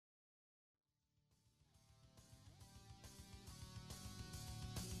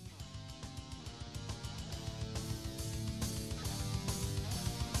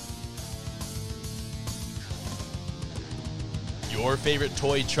Your favorite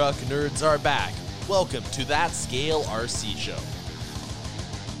toy truck nerds are back. Welcome to That Scale RC Show.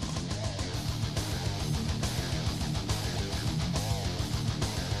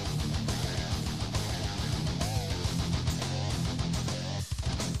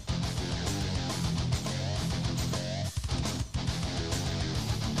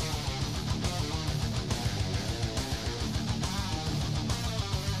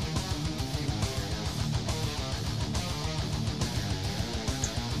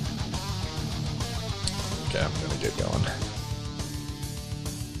 Okay, I'm gonna get going.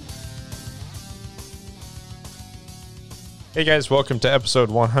 Hey guys, welcome to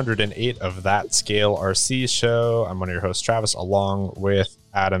episode 108 of That Scale RC Show. I'm one of your hosts, Travis, along with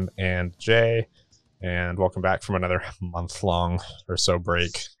Adam and Jay. And welcome back from another month-long or so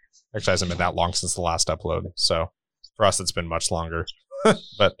break. Actually, it hasn't been that long since the last upload. So for us, it's been much longer.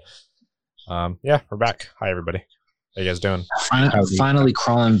 But yeah, we're back. Hi, everybody. How you guys doing? Finally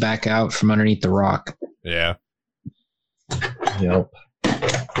crawling back out from underneath the rock. Yeah. Yep.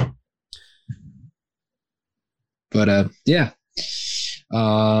 But yeah.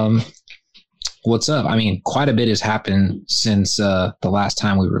 What's up? I mean, quite a bit has happened since the last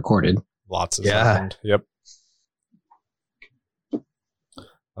time we recorded. Lots has happened. Yep.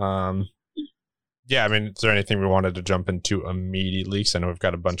 Yeah, I mean, is there anything we wanted to jump into immediately? Because I know we've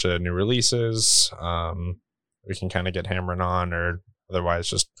got a bunch of new releases. We can kind of get hammering on, or otherwise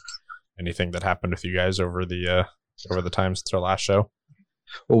just anything that happened with you guys over the time since our last show.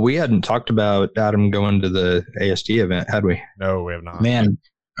 Well, we hadn't talked about Adam going to the ASD event, had we? No, we have not. Man,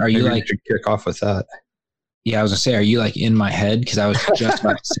 are you Maybe like we should kick off with that? Yeah, I was gonna say, are you like in my head? Because I was just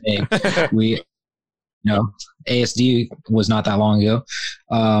about to say ASD was not that long ago.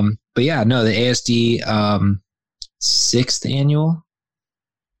 But yeah, no, the ASD 6th annual,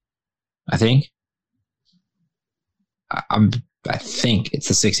 I think. I think it's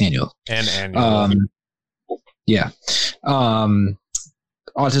the 6th annual. And annual. Yeah.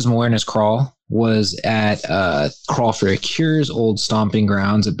 Autism Awareness Crawl was at Crawl for a Cure's old stomping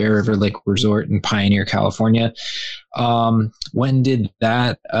grounds at Bear River Lake Resort in Pioneer, California. Went and did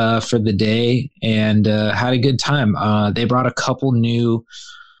that for the day and had a good time. They brought a couple new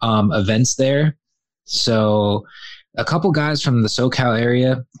events there. So a couple guys from the SoCal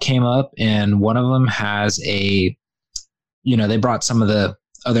area came up, and one of them has they brought some of the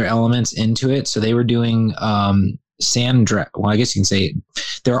other elements into it. So they were doing sand drag. Well, I guess you can say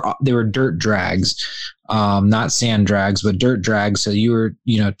they were dirt drags, not sand drags, but dirt drags. So you were,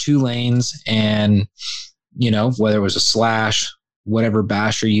 2 lanes, and whether it was a slash, whatever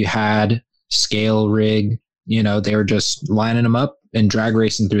basher you had, scale rig, they were just lining them up and drag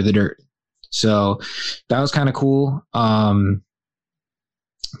racing through the dirt. So that was kind of cool.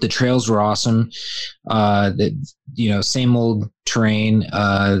 The trails were awesome. Same old terrain,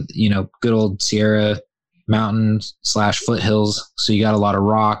 good old Sierra mountains / foothills. So you got a lot of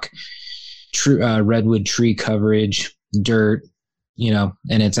rock, redwood tree coverage, dirt, and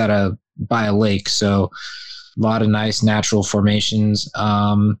it's by a lake. So a lot of nice natural formations.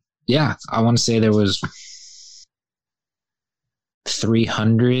 Yeah, I want to say there was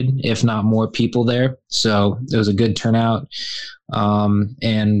 300, if not more, people there. So it was a good turnout.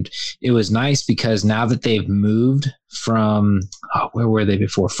 And it was nice because now that they've moved from, where were they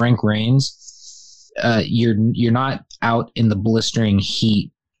before? Frank Rains, you're not out in the blistering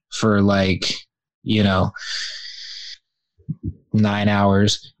heat for 9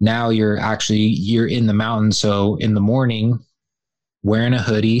 hours. Now you're in the mountains. So in the morning, wearing a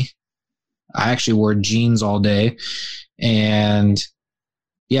hoodie, I actually wore jeans all day. And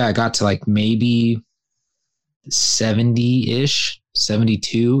yeah, I got to maybe 70-ish,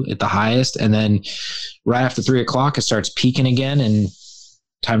 72 at the highest. And then right after 3 o'clock, it starts peaking again, and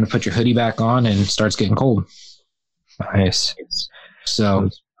time to put your hoodie back on, and it starts getting cold. Nice. So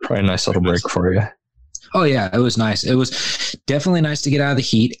probably a nice little break for you. Oh yeah, it was nice. It was definitely nice to get out of the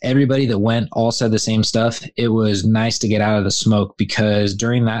heat. Everybody that went all said the same stuff. It was nice to get out of the smoke, because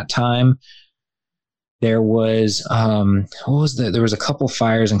during that time, there was there was a couple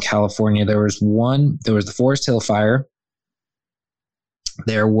fires in California. There was the Forest Hill fire.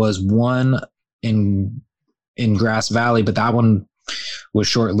 There was one in Grass Valley, but that one was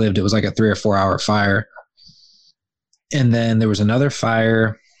short-lived. It was like a 3 or 4 hour fire. And then there was another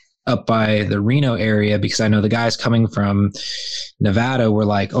fire up by the Reno area, because I know the guys coming from Nevada were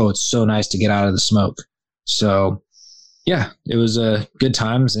like, "Oh, it's so nice to get out of the smoke." So yeah, it was good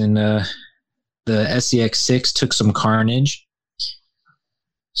times. And the SCX6 took some carnage.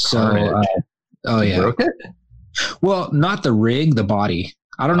 So, oh yeah. Broke it? Well, not the rig, the body.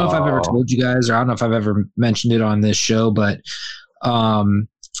 I don't know if I've ever told you guys, or I don't know if I've ever mentioned it on this show, but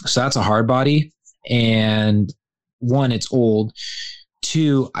So that's a hard body. And one, it's old.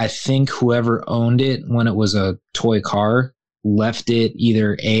 Two, I think whoever owned it when it was a toy car left it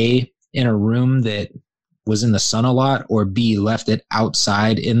either A, in a room that was in the sun a lot, or B, left it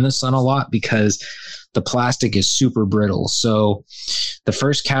outside in the sun a lot because the plastic is super brittle. So the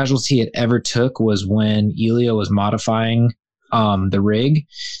first casualty it ever took was when Elio was modifying the rig.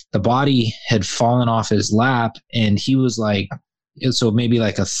 The body had fallen off his lap, and he was like, so maybe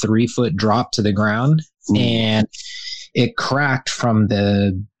like a 3-foot drop to the ground. Ooh. And it cracked from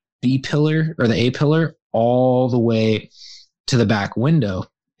the B pillar or the A pillar all the way to the back window.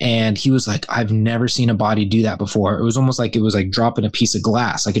 And he was like, I've never seen a body do that before. It was almost like it was like dropping a piece of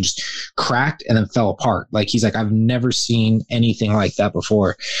glass. Like it just cracked and then fell apart. Like he's like, I've never seen anything like that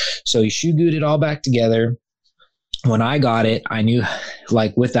before. So he shoe-gooed it all back together. When I got it, I knew,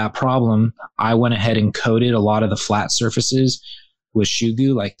 like, with that problem, I went ahead and coated a lot of the flat surfaces with shoe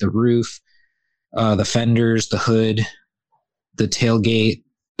goo, like the roof, the fenders, the hood, the tailgate,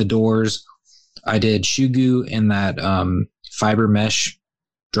 the doors. I did shoe goo and that fiber mesh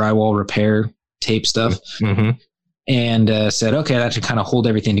drywall repair tape stuff. Mm-hmm. And said, okay, that should kind of hold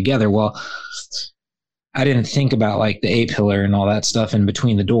everything together. Well, I didn't think about like the A pillar and all that stuff in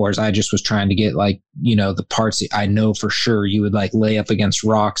between the doors. I just was trying to get like, you know, the parts I know for sure you would like lay up against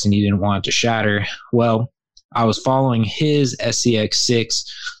rocks and you didn't want it to shatter. Well, I was following his SCX6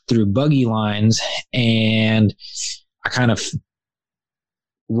 through buggy lines, and I kind of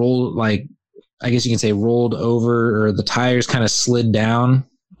rolled, like, I guess you can say rolled over, or the tires kind of slid down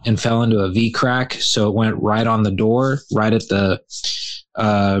and fell into a V crack. So it went right on the door, right at the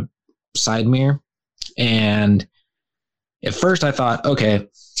side mirror. And at first I thought, okay,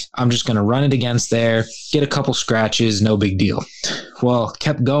 I'm just going to run it against there, get a couple scratches, no big deal. Well,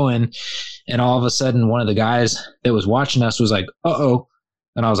 kept going. And all of a sudden, one of the guys that was watching us was like, uh-oh.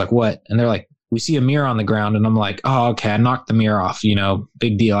 And I was like, what? And they're like, we see a mirror on the ground. And I'm like, oh, okay, I knocked the mirror off, you know,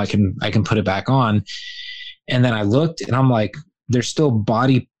 big deal. I can put it back on. And then I looked and I'm like, there's still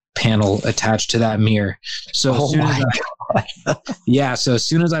body panel attached to that mirror. So as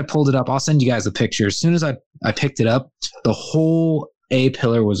soon as I pulled it up, I'll send you guys a picture. As soon as I picked it up, the whole A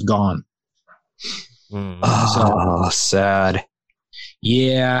pillar was gone. Oh, sad.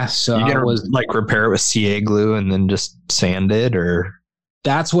 Yeah. So you gotta like repair it with CA glue and then just sand it, or?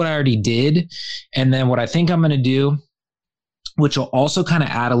 That's what I already did. And then what I think I'm going to do, which will also kind of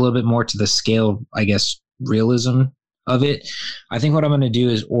add a little bit more to the scale, I guess, realism of it. I think what I'm going to do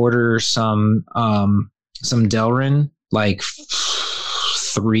is order some Delrin, like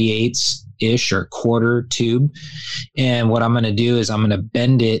 3/8 ish or quarter tube. And what I'm going to do is I'm going to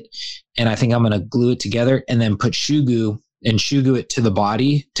bend it, and I think I'm going to glue it together and then put shoe goo it to the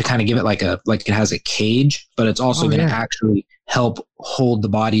body to kind of give it like it has a cage, but it's also going to actually help hold the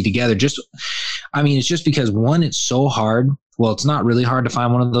body together. It's just because, one, it's so hard. Well, it's not really hard to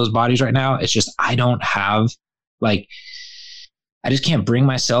find one of those bodies right now. It's just, I don't have, like, I just can't bring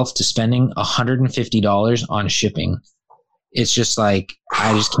myself to spending $150 on shipping. It's just like,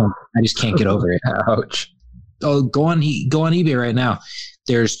 I just can't get over it. Ouch. Oh, go on eBay right now.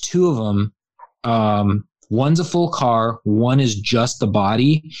 There's two of them. One's a full car. One is just the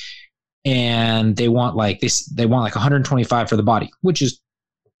body. And they want like $125 for the body, which is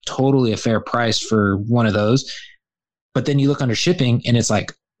totally a fair price for one of those. But then you look under shipping and it's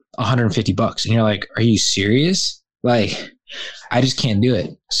like $150, and you're like, are you serious? Like, I just can't do it.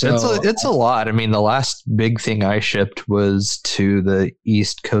 So it's a lot. I mean, the last big thing I shipped was to the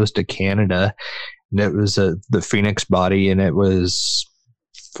east coast of Canada, and it was the Phoenix body, and it was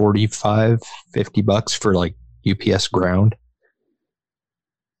 $45-50 for like UPS ground.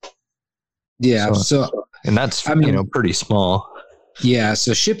 Yeah. So and that's, pretty small. Yeah.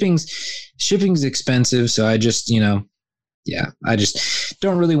 So shipping's expensive. So I just, I just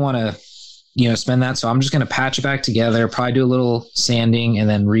don't really want to, spend that. So I'm just going to patch it back together, probably do a little sanding and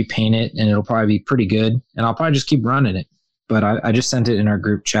then repaint it, and it'll probably be pretty good. And I'll probably just keep running it. But I just sent it in our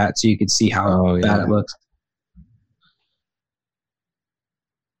group chat so you could see how bad it looks.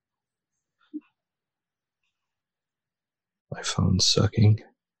 My phone's sucking.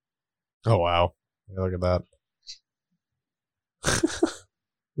 Oh, wow. Look at that.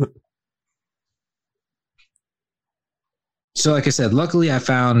 So like I said, luckily I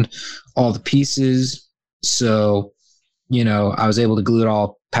found all the pieces. So, I was able to glue it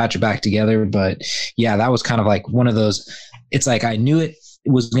all, patch it back together. But yeah, that was kind of like one of those, it's like I knew it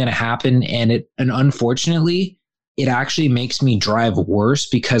was going to happen. And unfortunately, it actually makes me drive worse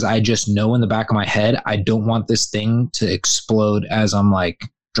because I just know in the back of my head, I don't want this thing to explode as I'm like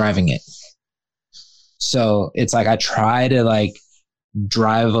driving it. So it's like I try to like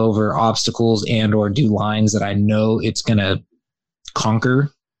drive over obstacles and or do lines that I know it's going to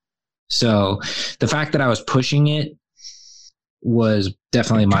conquer. So the fact that I was pushing it was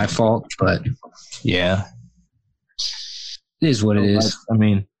definitely my fault, but yeah, it is what it is. I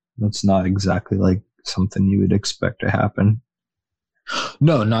mean, that's not exactly like something you would expect to happen.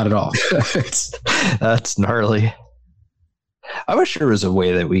 No, not at all. That's gnarly. I wish there was a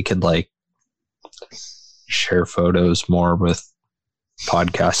way that we could like share photos more with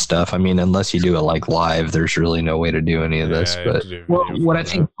podcast stuff. I mean, unless you do it like live, there's really no way to do any of this. But what I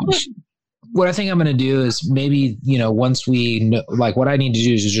think I'm going to do is maybe, once we know, like what I need to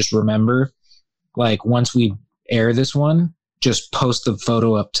do is just remember, like once we air this one, just post the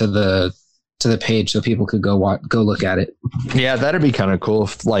photo up to the page so people could go look at it. Yeah, that'd be kind of cool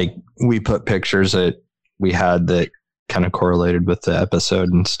if like we put pictures that we had that kind of correlated with the episode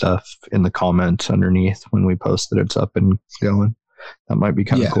and stuff in the comments underneath when we post that it's up and going. That might be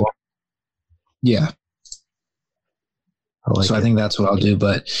kind of cool. Yeah. I think that's what I'll do.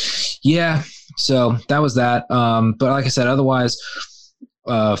 But yeah, so that was that. But like I said, otherwise,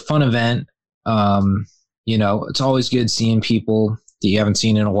 fun event. It's always good seeing people that you haven't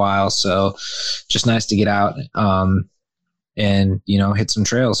seen in a while. So just nice to get out and, hit some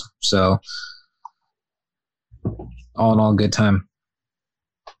trails. So all in all, good time.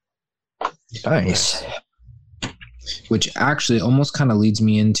 Nice. Which actually almost kind of leads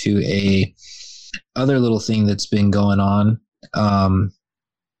me into a other little thing that's been going on.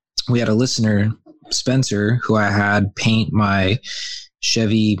 We had a listener, Spencer, who I had paint my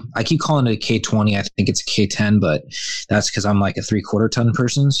Chevy. I keep calling it a K20. I think it's a K10, but that's because I'm like a 3/4 ton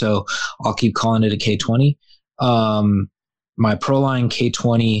person. So I'll keep calling it a K20. My Proline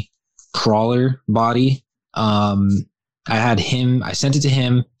K20 crawler body. I sent it to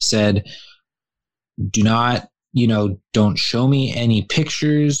him, said, do not, don't show me any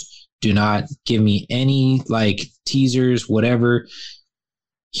pictures. Do not give me any like teasers, whatever.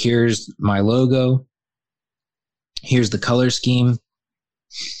 Here's my logo. Here's the color scheme.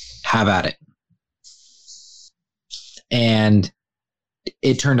 Have at it. And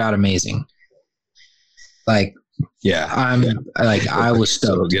it turned out amazing. Like, I was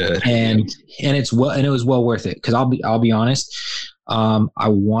stoked. So good. And it was well worth it. Cause I'll be honest. I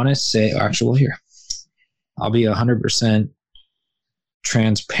want to say, actually, here, I'll be 100%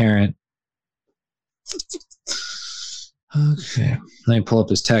 transparent. Okay, let me pull up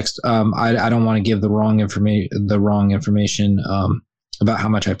his text. I don't want to give the wrong information about how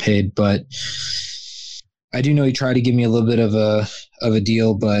much I paid, but I do know he tried to give me a little bit of a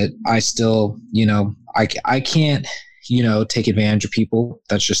deal, but I still, I can't, take advantage of people.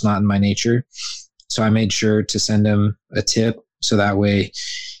 That's just not in my nature. So I made sure to send him a tip so that way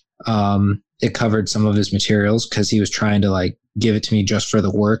it covered some of his materials, because he was trying to like give it to me just for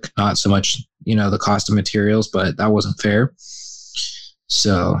the work, not so much, the cost of materials, but that wasn't fair.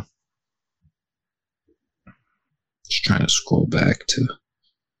 So just trying to scroll back to.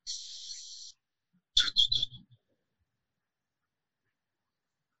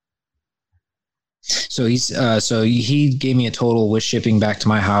 So he gave me a total with shipping back to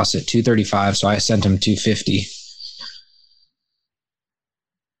my house at $235. So I sent him $250.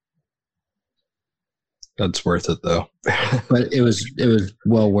 That's worth it though. But it was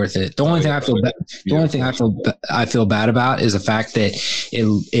well worth it. The only thing I feel bad about is the fact that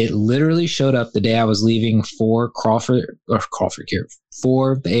it literally showed up the day I was leaving for Crawford here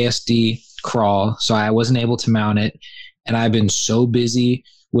for the ASD Crawl. So I wasn't able to mount it, and I've been so busy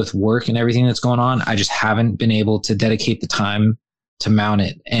with work and everything that's going on. I just haven't been able to dedicate the time to mount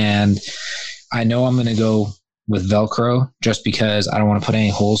it. And I know I'm going to go with Velcro just because I don't want to put any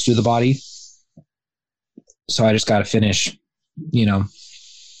holes through the body. So I just got to finish,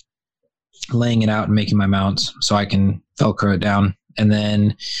 laying it out and making my mounts so I can Velcro it down. And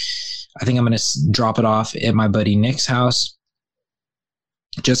then I think I'm going to drop it off at my buddy Nick's house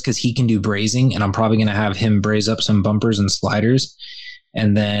just because he can do brazing, and I'm probably going to have him braze up some bumpers and sliders,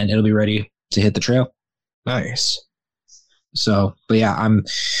 and then it'll be ready to hit the trail. Nice. So, but yeah, I'm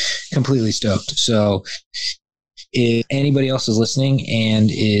completely stoked. So if anybody else is listening and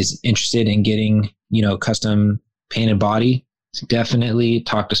is interested in getting, custom painted body, definitely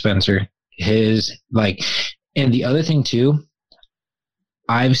talk to Spencer. And the other thing too,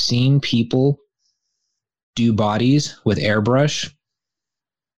 I've seen people do bodies with airbrush.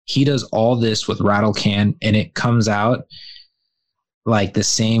 He does all this with rattle can, and it comes out like the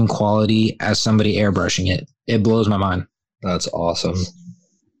same quality as somebody airbrushing it. It blows my mind. That's awesome.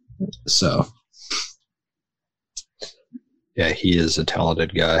 So yeah, he is a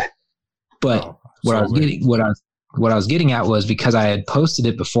talented guy. But what I what I was getting at was because I had posted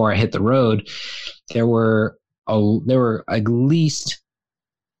it before I hit the road, there were at least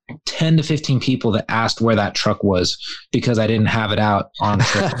 10 to 15 people that asked where that truck was because I didn't have it out on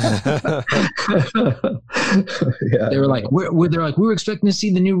the trip. Yeah. They were like, they're like, we were expecting to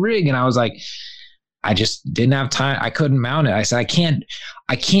see the new rig. And I was like, I just didn't have time. I couldn't mount it. I said,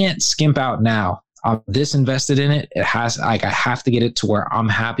 I can't skimp out now. I'm this invested in it. It has, like, I have to get it to where I'm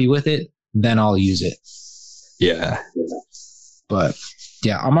happy with it. Then I'll use it. Yeah. But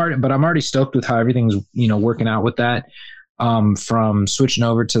yeah, I'm already stoked with how everything's, working out with that. From switching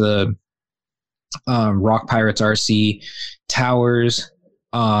over to the Rock Pirates RC towers.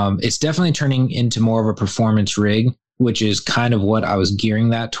 It's definitely turning into more of a performance rig, which is kind of what I was gearing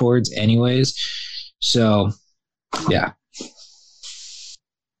that towards anyways. So yeah.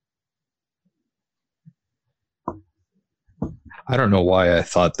 I don't know why I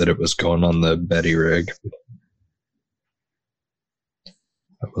thought that it was going on the Betty rig.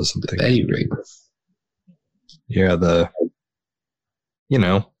 I wasn't thinking. Betty rig. Yeah,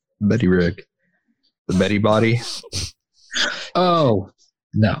 Betty rig. The Betty body. Oh,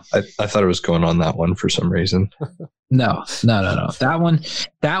 no. I thought it was going on that one for some reason. No. That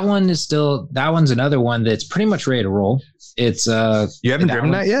one is still, that one's another one that's pretty much ready to roll. It's you haven't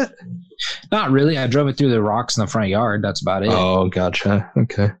driven that yet? Not really. I drove it through the rocks in the front yard. That's about it. Oh, gotcha.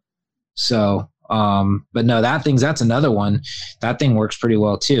 Okay. So, but no, that's another one. That thing works pretty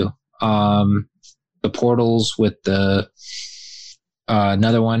well too. The portals with the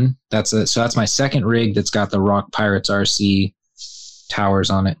another one. So that's my second rig that's got the Rock Pirates RC towers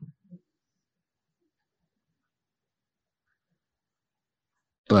on it.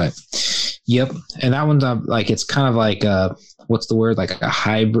 But yep, and that one's like, it's kind of like what's the word? Like a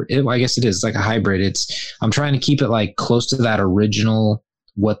hybrid. I guess it is like a hybrid. I'm trying to keep it like close to that original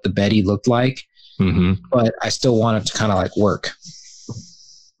what the Betty looked like, but I still want it to kind of like work.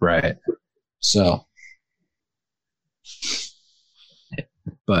 Right. So,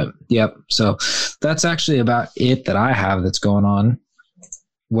 but yep. So that's actually about it that I have that's going on.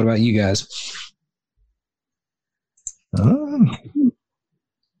 What about you guys?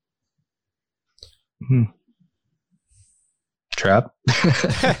 Trap?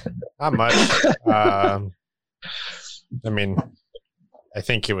 Not much. I mean, I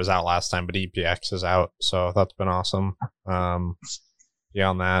think it was out last time, but EPX is out, so that's been awesome.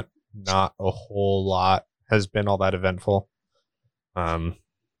 Beyond that, not a whole lot has been all that eventful.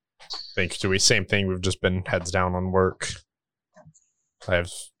 Thanks to same thing. We've just been heads down on work. I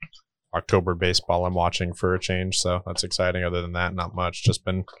have October baseball I'm watching for a change, so that's exciting. Other than that, not much. Just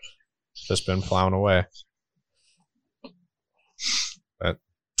been plowing away. But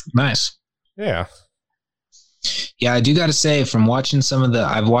Nice. yeah. Yeah, I do got to say, from watching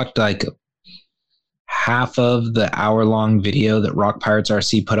I've watched like half of the hour-long video that Rock Pirates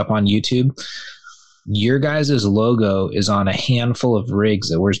RC put up on YouTube. Your guys' logo is on a handful of rigs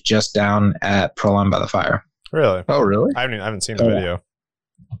that were just down at Proline by the Fire. Really? Oh, really? I haven't seen the video.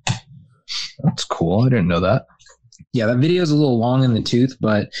 That's cool. I didn't know that. Yeah, that video is a little long in the tooth,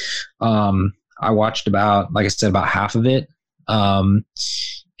 but I watched about half of it.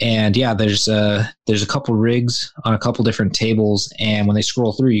 And yeah, there's a couple rigs on a couple different tables, and when they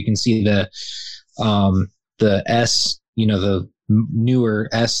scroll through, you can see the S, the newer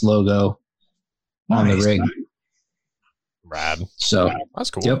S logo on the rig. Rad. So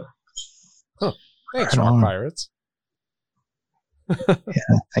that's cool. Yep. Huh. Thanks, Rock Pirates. Yeah,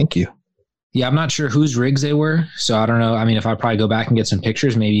 thank you. Yeah, I'm not sure whose rigs they were, so I don't know. I mean, if I probably go back and get some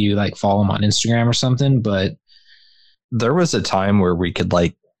pictures, maybe you like follow them on Instagram or something. But there was a time where we could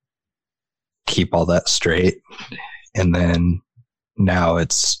like keep all that straight, and then now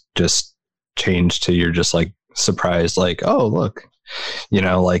it's just changed to you're just like surprised, like, oh look,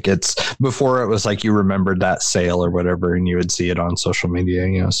 like it's before it was like you remembered that sale or whatever, and you would see it on social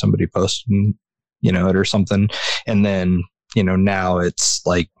media, somebody posting, it or something, and then now it's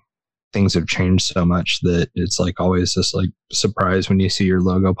like things have changed so much that it's like always this like surprise when you see your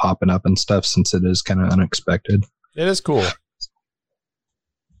logo popping up and stuff, since it is kind of unexpected. It is cool.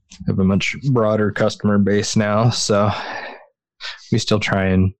 Have a much broader customer base now, so we still try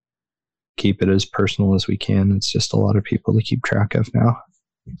and keep it as personal as we can. It's just a lot of people to keep track of now.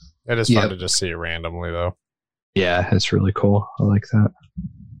 It is fun to just see it randomly, though. Yeah, it's really cool. I like that.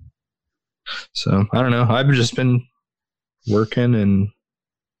 So I don't know. I've just been working and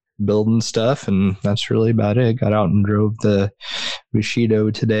building stuff, and that's really about it. Got out and drove the Bushido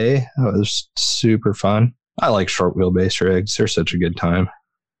today. That was super fun. I like short wheelbase rigs. They're such a good time.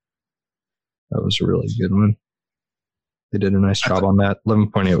 That was a really good one. They did a nice job on that.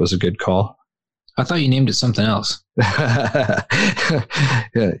 11.8 was a good call. I thought you named it something else.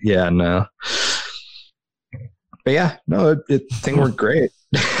 Yeah, no. But yeah, no, things worked great.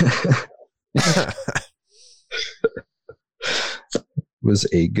 It was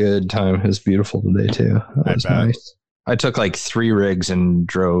a good time. It was beautiful today too. That was nice. I took like 3 rigs and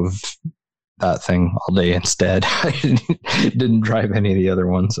drove that thing all day instead. I didn't drive any of the other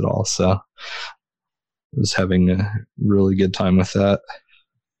ones at all. So I was having a really good time with that.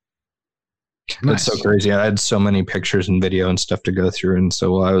 Nice. It's so crazy. I had so many pictures and video and stuff to go through. And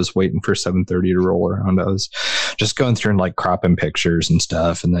so while I was waiting for 7:30 to roll around, I was just going through and like cropping pictures and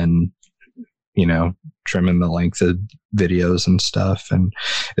stuff. And then, you know, trimming the length of videos and stuff. And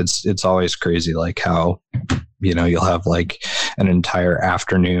it's always crazy, like how, you know, you'll have like an entire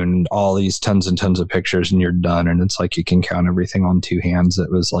afternoon, all these tons and tons of pictures, and you're done. And it's like you can count everything on 2 hands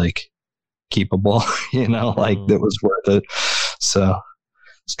that was like keepable, you know, like that was worth it. So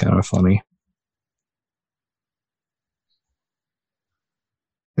it's kind of funny.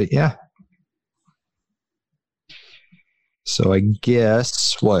 But yeah. So I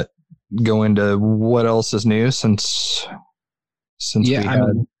guess go into what else is new since we had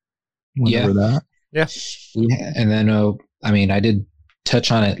that. Yeah. And then I mean, I did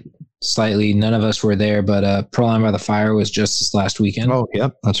touch on it slightly. None of us were there, but Proline by the Fire was just this last weekend. Oh,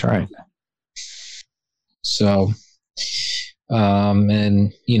 yep, that's right. So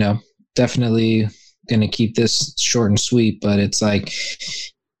and you know, definitely gonna keep this short and sweet, but it's like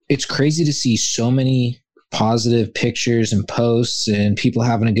it's crazy to see so many positive pictures and posts and people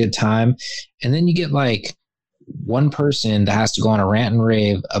having a good time. And then you get like one person that has to go on a rant and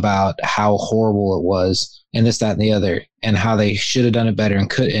rave about how horrible it was and this, that, and the other, and how they should have done it better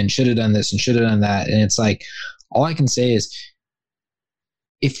and should have done this and should have done that. And it's like, all I can say is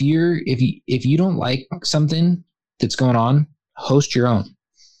if you don't like something that's going on, host your own.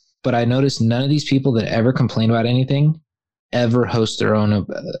 But I noticed none of these people that ever complain about anything ever host their own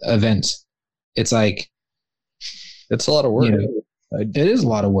events. It's like, it's a lot of work. You know, it is a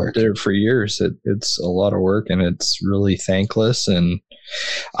lot of work. I did it for years. It's a lot of work, and it's really thankless. And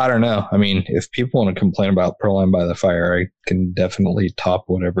I don't know. I mean, if people want to complain about Proline by the Fire, I can definitely top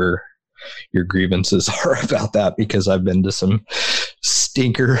whatever your grievances are about that, because I've been to some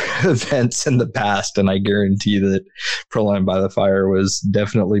stinker events in the past, and I guarantee that Proline by the Fire was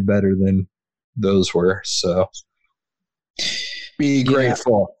definitely better than those were. So be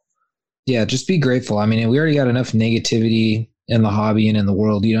grateful. Yeah, just be grateful. I mean, we already got enough negativity in the hobby and in the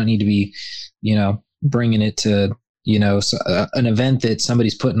world. You don't need to be, you know, bringing it to, you know, an event that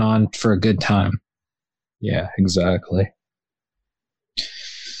somebody's putting on for a good time. Yeah, exactly.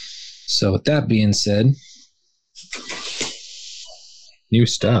 So with that being said, new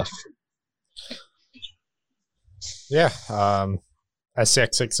stuff. Yeah.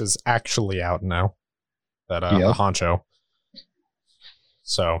 SCX6 is actually out now. That honcho.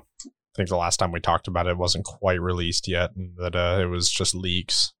 So I think the last time we talked about it wasn't quite released yet, and that it was just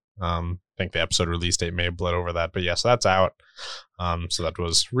leaks. I think the episode release date may have bled over that, but yes, that's out. So that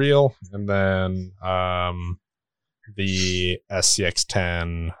was real. And then the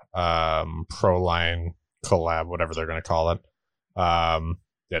SCX10 Proline collab, whatever they're going to call it.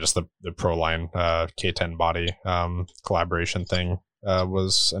 Just the Proline K10 body collaboration thing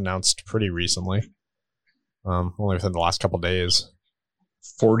was announced pretty recently, only within the last couple days.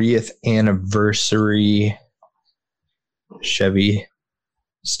 40th anniversary Chevy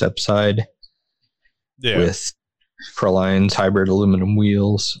stepside with Proline's hybrid aluminum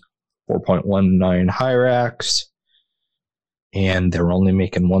wheels, 4.19 high racks, and they were only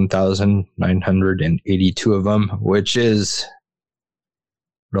making 1,982 of them, which is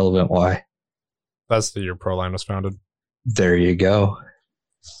relevant. Why? That's the year Proline was founded. There you go.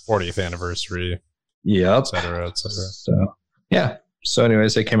 40th anniversary. Yep. Et cetera, et cetera. So, yeah. So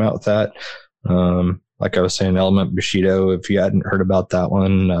anyways, they came out with that. Like I was saying, Element Bushido, if you hadn't heard about that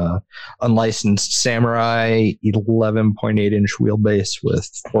one, unlicensed Samurai 11.8 inch wheelbase with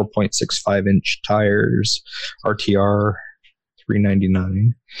 4.65 inch tires, RTR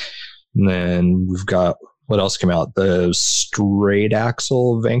 399. And then we've got, what else came out? The straight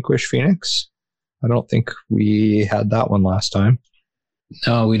axle Vanquish Phoenix. I don't think we had that one last time.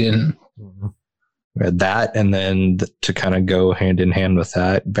 No, we didn't. Mm-hmm. We had that, and then to kind of go hand in hand with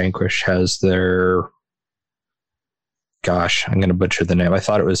that, Vanquish has their, gosh, I'm going to butcher the name. I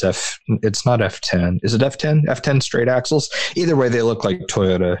thought it was it's not F10. Is it F10? F10 straight axles? Either way, they look like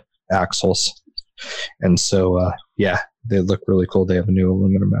Toyota axles. And so, they look really cool. They have a new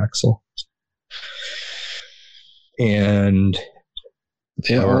aluminum axle. And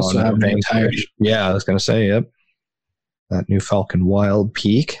they also have new tires. Yeah, I was going to say, yep. That new Falcon Wild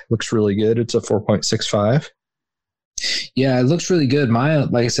Peak looks really good. It's a 4.65. Yeah, it looks really good.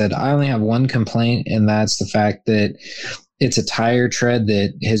 Like I said, I only have one complaint, and that's the fact that it's a tire tread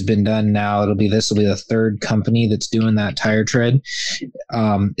that has been done now. This will be the third company that's doing that tire tread.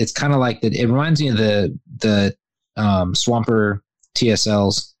 It's kind of like that. It reminds me of the Swamper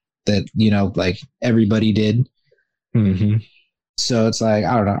TSLs that, like everybody did. Mm-hmm. So it's like,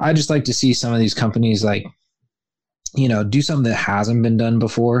 I don't know. I just like to see some of these companies like, do something that hasn't been done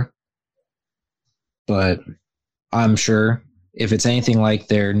before. But I'm sure if it's anything like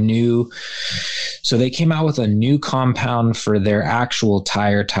their new, so they came out with a new compound for their actual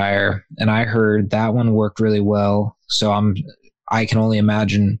tire, and I heard that one worked really well. So I can only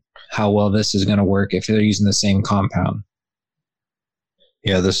imagine how well this is going to work if they're using the same compound.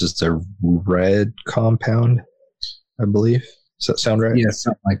 Yeah, this is the red compound, I believe. Does that sound right? Yeah,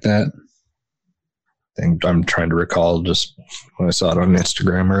 something like that. I'm trying to recall just when I saw it on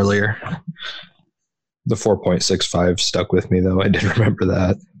Instagram earlier. The 4.65 stuck with me, though. I did remember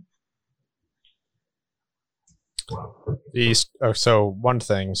that. So one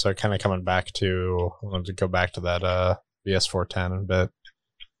thing, so kind of coming back to, I wanted to go back to that VS410 a bit.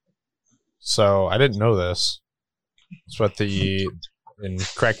 So I didn't know this. But and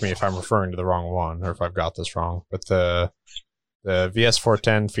correct me if I'm referring to the wrong one or if I've got this wrong, but the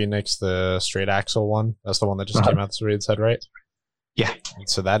VS410 Phoenix, the straight axle one, that's the one that just came out, so Reed said, right? Yeah. And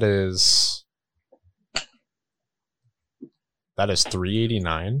so that is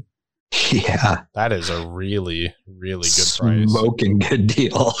 $389. Yeah. That is a really, really good price. Smoking good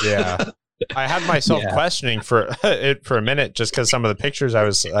deal. Yeah. I had myself questioning for it for a minute just because some of the pictures I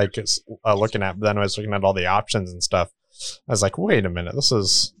was like looking at, but then I was looking at all the options and stuff. I was like, wait a minute, this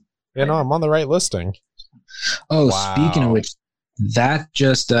is, I'm on the right listing. Oh, wow. Speaking of which, that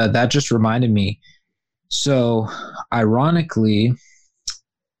just reminded me. So, ironically,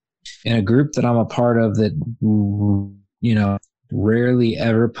 in a group that I'm a part of that, rarely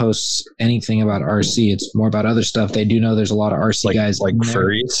ever posts anything about RC. It's more about other stuff. They do know there's a lot of RC guys. Like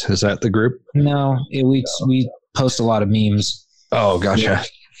furries? Is that the group? No, we post a lot of memes. Oh, gotcha.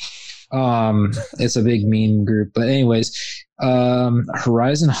 It's a big meme group. But anyways,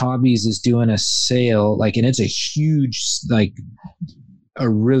 Horizon Hobbies is doing a sale, and it's a huge, a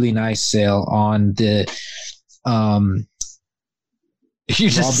really nice sale on the you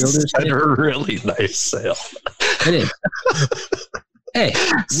just said a really nice sale. It is. Hey,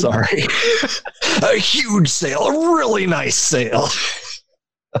 sorry. A huge sale, a really nice sale.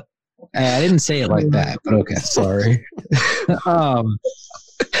 I didn't say it like that, but okay. Sorry. God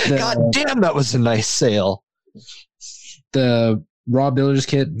damn, that was a nice sale. The Raw Builders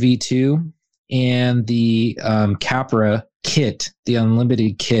Kit V2 and the Capra kit, the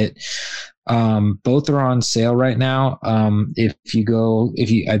Unlimited kit, both are on sale right now.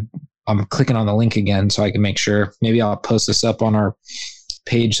 I'm clicking on the link again so I can make sure. Maybe I'll post this up on our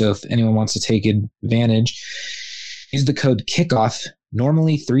page so if anyone wants to take advantage. Use the code KICKOFF.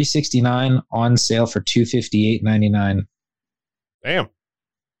 Normally $369, on sale for $258.99. Damn.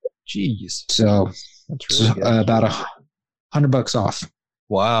 Jeez. So that's really about $100 off.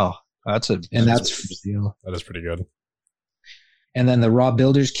 Wow. That's a deal. That is pretty good. And then the Raw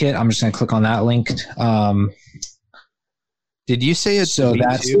Builders Kit, I'm just going to click on that link. Did you say it's so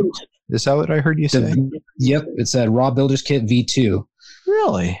V2? Is that what I heard you say? Yep. It said Raw Builders Kit V2.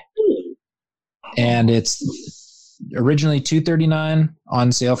 Really? And it's originally $239,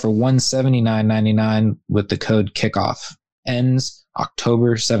 on sale for $179.99 with the code KICKOFF. Ends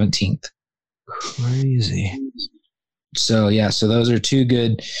October 17th. Crazy. So those are two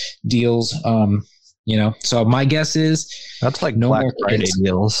good deals. So my guess is that's like no Black Friday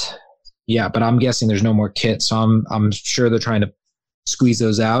deals. Yeah, but I'm guessing there's no more kits, so I'm sure they're trying to squeeze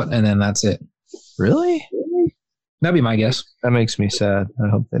those out, and then that's it. Really? That'd be my guess. That makes me sad. I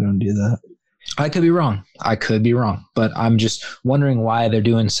hope they don't do that. I could be wrong, but I'm just wondering why they're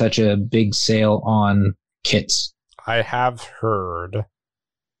doing such a big sale on kits. I have heard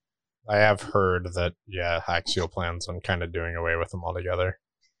that, Axial plans on kind of doing away with them altogether.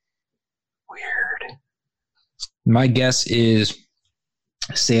 Weird. My guess is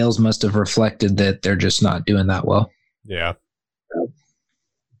sales must have reflected that they're just not doing that well. Yeah.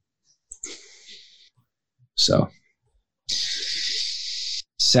 So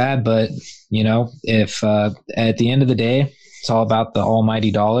sad, but if at the end of the day, it's all about the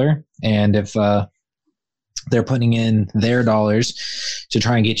almighty dollar, and if they're putting in their dollars to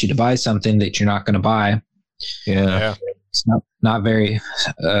try and get you to buy something that you're not going to buy, yeah, it's not very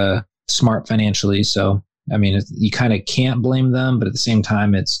smart financially. So I mean, you kind of can't blame them, but at the same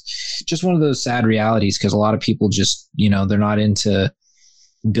time, it's just one of those sad realities because a lot of people just, they're not into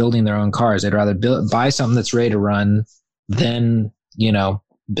building their own cars. They'd rather buy something that's ready to run than,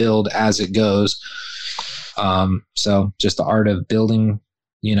 build as it goes. So just the art of building,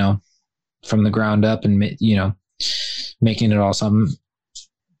 from the ground up and, making it all something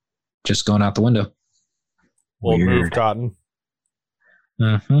just going out the window. Old move, Cotton.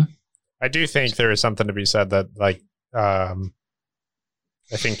 Mm-hmm. I do think there is something to be said that, like, I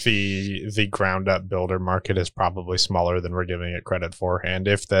think the ground up builder market is probably smaller than we're giving it credit for. And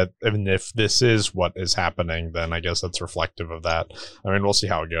if this is what is happening, then I guess that's reflective of that. I mean, we'll see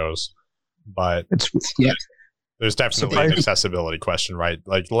how it goes, but there's definitely an accessibility question, right?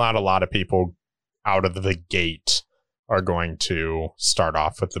 Like, not a lot of people out of the gate are going to start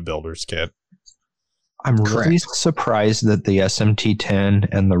off with the builder's kit. I'm really surprised that the SMT10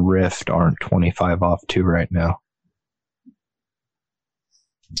 and the Rift aren't 25 off too right now.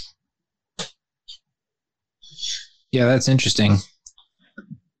 Yeah, that's interesting.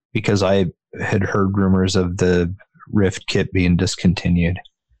 Because I had heard rumors of the Rift kit being discontinued,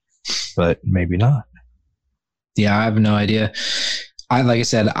 but maybe not. Yeah, I have no idea. Like I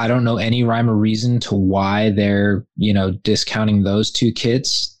said, I don't know any rhyme or reason to why they're, discounting those two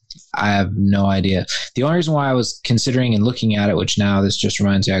kits. I have no idea. The only reason why I was considering and looking at it, which now this just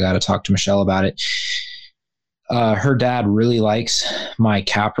reminds me, I got to talk to Michelle about it. Her dad really likes my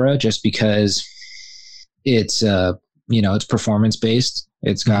Capra just because it's, it's performance based.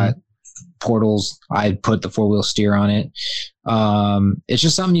 It's got portals. I put the 4-wheel steer on it. It's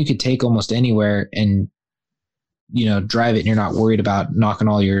just something you could take almost anywhere and, drive it and you're not worried about knocking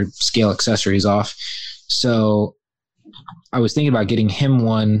all your scale accessories off. So I was thinking about getting him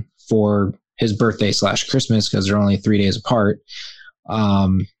one for his birthday / Christmas because they're only 3 days apart.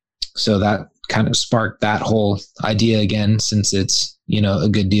 So that kind of sparked that whole idea again, since it's, a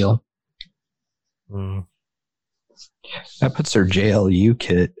good deal. That puts their JLU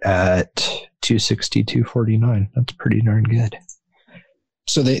kit at $260-$249. That's pretty darn good.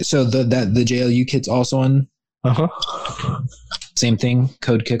 So the JLU kit's also on. Same thing.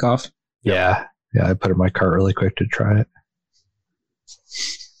 Code kickoff. Yeah. I put it in my cart really quick to try it.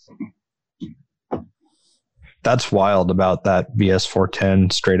 That's wild about that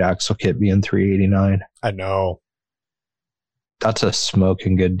VS410 straight axle kit being $389. I know. That's a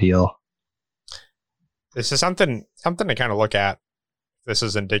smoking good deal. This is something to kind of look at. This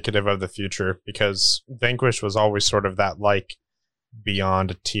is indicative of the future because Vanquish was always sort of that like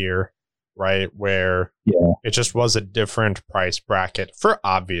beyond tier, right? Where it just was a different price bracket for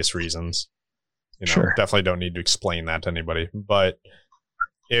obvious reasons. Sure. Definitely don't need to explain that to anybody. But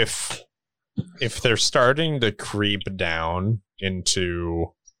if they're starting to creep down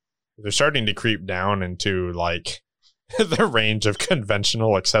into like the range of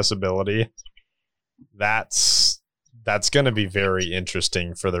conventional accessibility, that's going to be very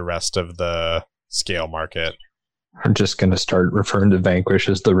interesting for the rest of the scale market. I'm just going to start referring to Vanquish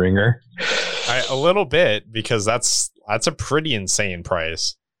as the ringer. A little bit, because that's a pretty insane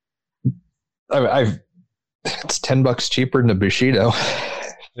price. It's $10 cheaper than the Bushido.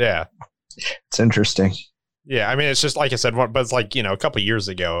 Yeah. It's interesting. Yeah, I mean, it's just like I said, but it's like, a couple years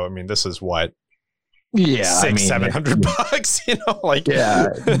ago. I mean, this is what? Yeah, $700,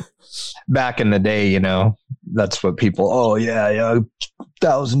 yeah. Back in the day, that's what people. Oh yeah,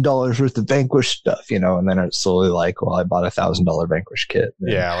 $1,000 worth of Vanquish stuff, and then it's slowly like, well, I bought $1,000 Vanquish kit.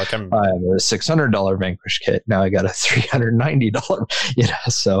 Yeah, I have a $600 Vanquish kit. Now I got a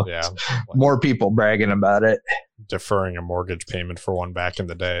 $390. So yeah, more people bragging about it. Deferring a mortgage payment for one back in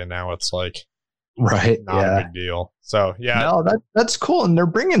the day, and now it's like. Right. Not a big deal. So yeah. No, that's cool. And they're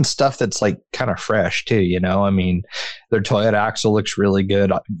bringing stuff that's like kind of fresh too, I mean, their Toyota axle looks really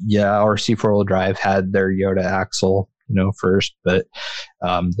good. Yeah, RC 4-wheel drive had their Yoda axle, first, but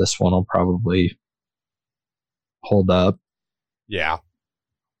this one will probably hold up. Yeah.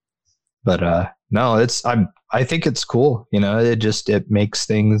 But no, I think it's cool. It makes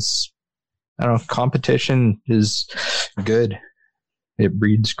things, I don't know, competition is good. It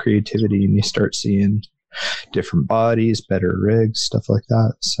breeds creativity and you start seeing different bodies, better rigs, stuff like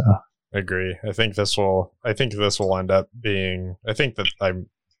that. So I agree. I think this will end up being, I think that I'm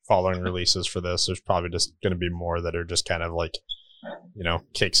following releases for this. There's probably just going to be more that are just kind of like,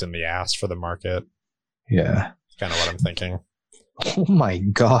 kicks in the ass for the market. Yeah. That's kind of what I'm thinking. Oh my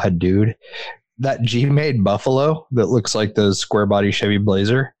God, dude. That G-made Buffalo that looks like the square body Chevy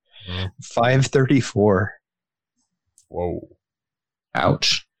Blazer, $534. Whoa.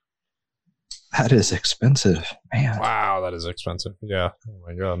 Ouch. That is expensive, man. Wow, that is expensive. Yeah. Oh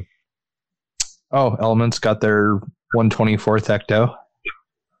my God. Oh, Elements got their 124th Ecto.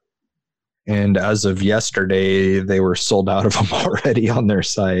 And as of yesterday, they were sold out of them already on their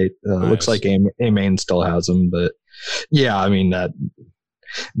site. Nice. Looks like A-Main still has them, but yeah, I mean that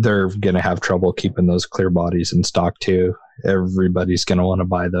they're going to have trouble keeping those clear bodies in stock too. Everybody's going to want to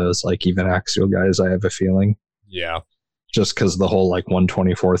buy those, like even Axial guys, I have a feeling. Yeah. Just because the whole like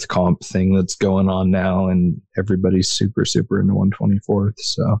 124th comp thing that's going on now, and everybody's super, super into 124th.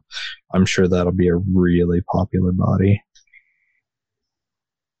 So I'm sure that'll be a really popular body.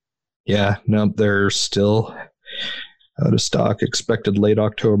 Yeah, no, they're still out of stock, expected late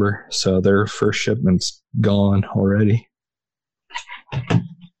October. So their first shipment's gone already.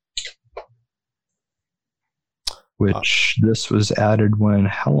 Which this was added when,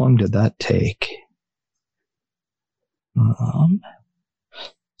 how long did that take?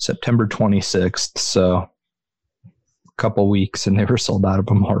 September 26th. So a couple weeks and they were sold out of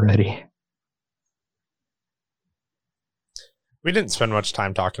them already. We didn't spend much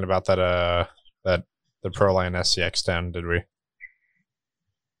time talking about that the Proline SCX 10, did we?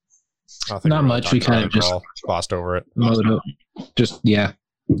 Not much. We kind of just glossed over it. Yeah.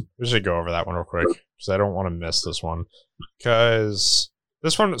 We should go over that one real quick because I don't want to miss this one. Because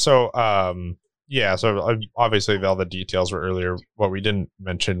this one, so obviously all the details were earlier. What we didn't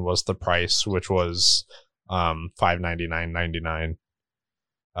mention was the price, which was $599.99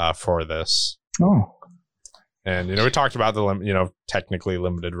 for this. Oh. And, we talked about the, technically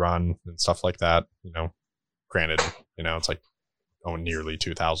limited run and stuff like that. Granted, it's like, nearly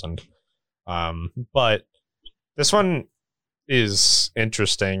 2,000. But this one is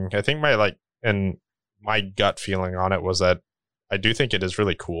interesting. I think my gut feeling on it was that I do think it is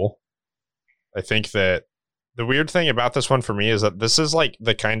really cool. I think that the weird thing about this one for me is that this is like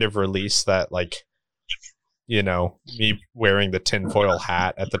the kind of release that me wearing the tinfoil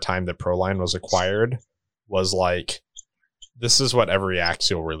hat at the time that Proline was acquired was like, this is what every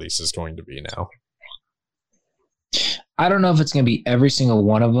Axial release is going to be now. I don't know if it's going to be every single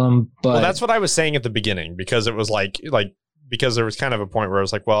one of them, but that's what I was saying at the beginning, because it was because there was kind of a point where I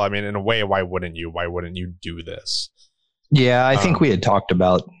was like, well, I mean, in a way, why wouldn't you do this? Yeah, I think we had talked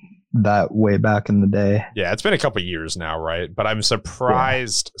about that way back in the day. Yeah, it's been a couple of years now, right? But I'm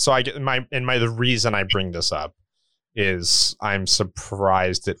surprised. Yeah. So I get the reason I bring this up is I'm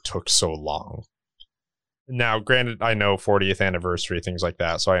surprised it took so long. Now, granted, I know 40th anniversary, things like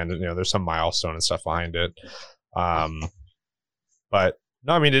that. So there's some milestone and stuff behind it. But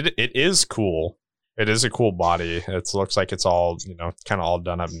no, I mean, it is cool. It is a cool body. It looks like it's all, kind of all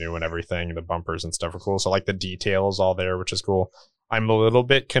done up new and everything. The bumpers and stuff are cool. So like the details all there, which is cool. I'm a little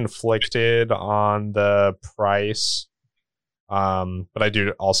bit conflicted on the price. But I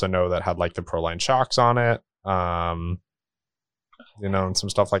do also know that had like the Proline shocks on it. And some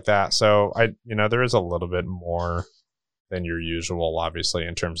stuff like that. So there is a little bit more than your usual, obviously,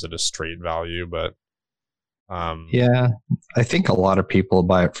 in terms of the straight value, but yeah, I think a lot of people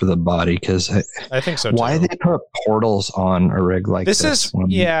buy it for the body because I think so too. Why they put portals on a rig like this?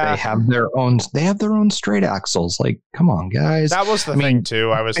 They have their own straight axles. Like, come on, guys. That was the thing too.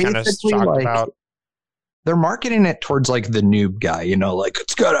 I was kind of shocked about. They're marketing it towards like the noob guy, like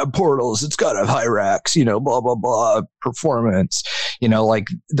it's got to have portals, it's got to have high racks, blah, blah, blah, performance,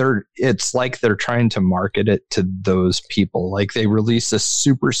 it's like they're trying to market it to those people. Like they release a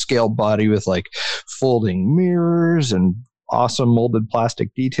super scale body with like folding mirrors and awesome molded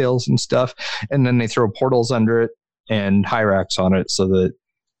plastic details and stuff. And then they throw portals under it and high racks on it so that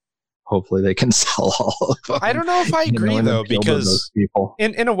hopefully they can sell all of them. I don't know if I agree though, because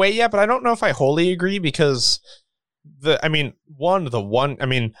in a way, yeah, but I don't know if I wholly agree because I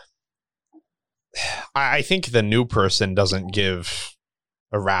think the new person doesn't give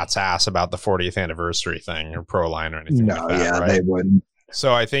a rat's ass about the 40th anniversary thing or Proline or anything like that. Yeah, right? They wouldn't.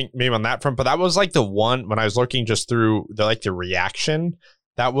 So I think maybe on that front, but that was like the one when I was looking just through the reaction,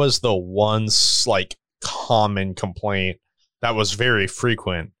 that was the one like common complaint that was very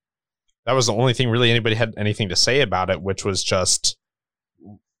frequent. That was the only thing really anybody had anything to say about it, which was just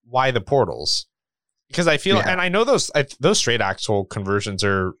why the portals? Because I feel, and I know those straight axle conversions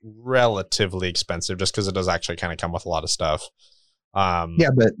are relatively expensive just because it does actually kind of come with a lot of stuff. Yeah,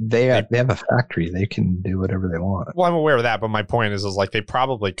 but they have a factory. They can do whatever they want. Well, I'm aware of that, but my point is like they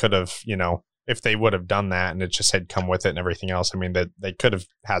probably could have, if they would have done that and it just had come with it and everything else, I mean, that they could have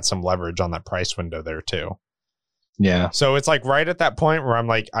had some leverage on that price window there too. Yeah. So it's like right at that point where I'm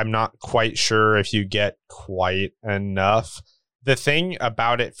like, I'm not quite sure if you get quite enough. The thing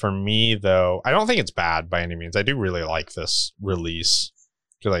about it for me, though, I don't think it's bad by any means. I do really like this release.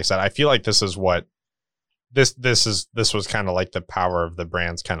 Because like I said, I feel like this is what this was kind of like the power of the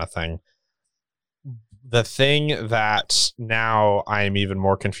brands kind of thing. The thing that now I'm even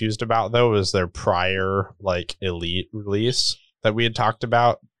more confused about, though, is their prior like Elite release that we had talked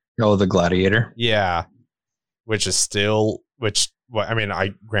about. Oh, the Gladiator. Yeah, which is still I mean,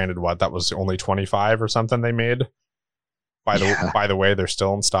 I granted that was only 25 or something they made. By the way, they're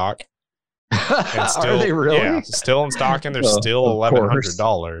still in stock. And still, Are they really? Yeah, still in stock, and they're still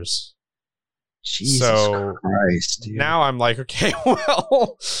 $1,100. Jesus Christ, dude. Now I'm like, okay,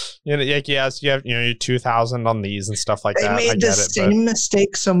 well, yes, you have your 2,000 on these and stuff like that. They made the same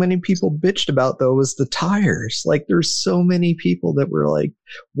mistake so many people bitched about, though, was the tires. Like, there's so many people that were like,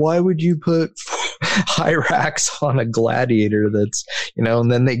 why would you put high racks on a Gladiator that's,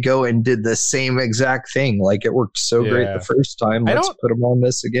 and then they go and did the same exact thing. Like, it worked so great the first time. Let's put them on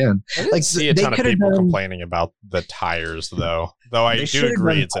this again. I didn't see a ton of people complaining about the tires, though. Though I do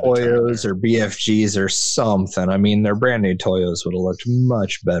agree it's Toyos or BFGs or something. I mean, their brand new Toyos would have looked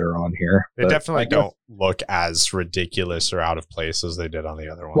much better on here. They definitely don't look as ridiculous or out of place as they did on the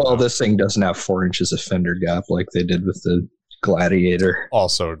other one. Well, this thing doesn't have 4 inches of fender gap like they did with the Gladiator.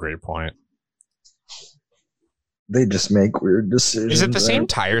 Also a great point. They just make weird decisions. Is it the same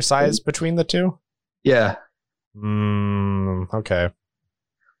tire size between the two? Yeah. Okay.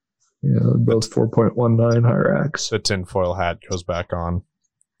 Yeah, both 4.19 high racks. The tinfoil hat goes back on.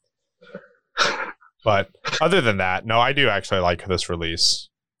 But other than that, no, I do actually like this release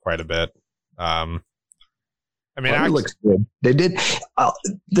quite a bit. I mean, it looks good. They did.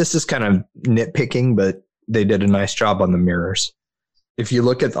 This is kind of nitpicking, but they did a nice job on the mirrors. If you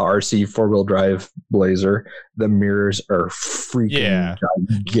look at the RC 4-wheel drive Blazer, the mirrors are freaking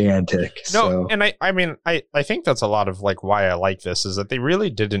gigantic. No, and I think that's a lot of like why I like this is that they really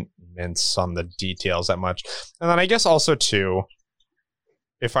didn't mince on the details that much. And then I guess also too,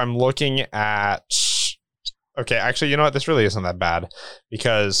 if I'm looking at, okay, actually, you know what? This really isn't that bad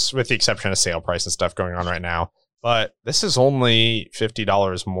because with the exception of sale price and stuff going on right now, but this is only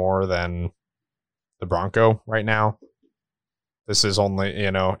 $50 more than the Bronco right now. This is only,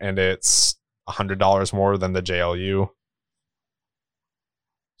 and it's $100 more than the JLU.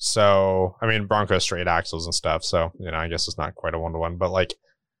 So, I mean, Bronco straight axles and stuff. So, I guess it's not quite a 1-to-1, but like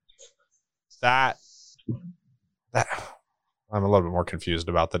that I'm a little bit more confused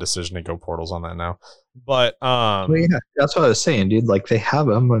about the decision to go portals on that now. But, yeah, that's what I was saying, dude. Like they have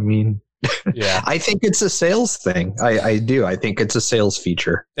them. I mean, yeah, I think it's a sales thing. I do. I think it's a sales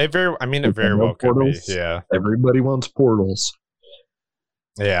feature. It very well could be. Yeah. Everybody wants portals.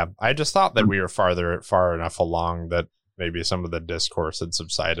 Yeah, I just thought that we were far enough along that maybe some of the discourse had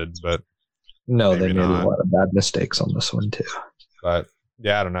subsided, but no, they made a lot of bad mistakes on this one too. But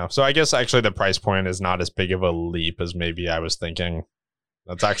yeah, I don't know. So I guess actually the price point is not as big of a leap as maybe I was thinking.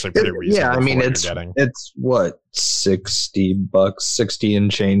 That's actually pretty reasonable. Yeah, I mean it's what, $60, 60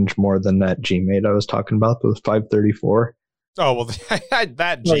 and change more than that G-Mate I was talking about with 534. Oh well,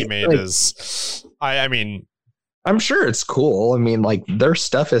 that G-Mate is. I mean. I'm sure it's cool. I mean, like their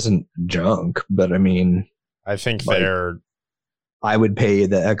stuff isn't junk, but I mean, I think I would pay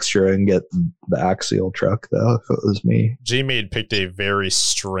the extra and get the axial truck though if it was me. G-Made picked a very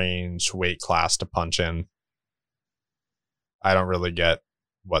strange weight class to punch in. I don't really get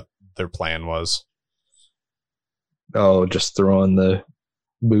what their plan was. Oh, just throwing the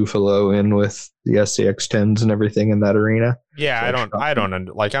Buffalo in with the SCX10s and everything in that arena. Yeah, I'm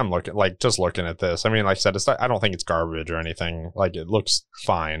looking at this. I mean, like I said, I don't think it's garbage or anything. Like it looks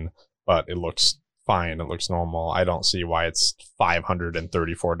fine, but it looks fine. It looks normal. I don't see why it's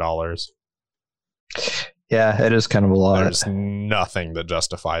 $534. Yeah, it is kind of a lot. There's nothing that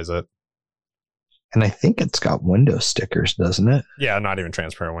justifies it. And I think it's got window stickers, doesn't it? Yeah, not even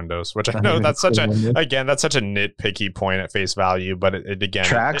transparent windows, which I know that's such a nitpicky point at face value, but it again,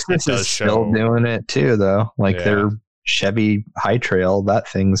 Traxxas is still doing it too, though. Like their Chevy High Trail, that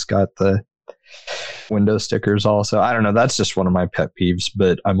thing's got the window stickers also. I don't know. That's just one of my pet peeves,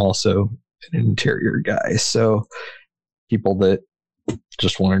 but I'm also an interior guy. So people that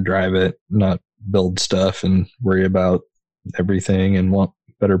just want to drive it, not build stuff and worry about everything and want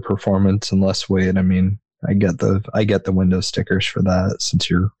better performance and less weight. I mean, I get the window stickers for that since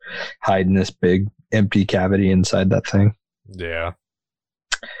you're hiding this big empty cavity inside that thing. Yeah.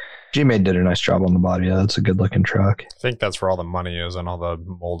 G-Made did a nice job on the body. It's a good looking truck. I think that's where all the money is and all the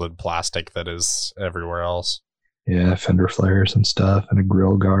molded plastic that is everywhere else. Yeah, fender flares and stuff and a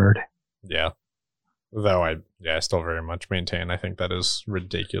grill guard. Yeah. Though I still very much maintain I think that is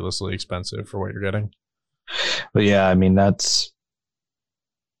ridiculously expensive for what you're getting. But yeah, I mean that's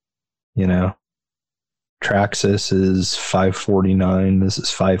Traxxas is $549. This is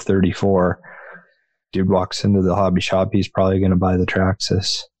 $534. Dude walks into the hobby shop, he's probably going to buy the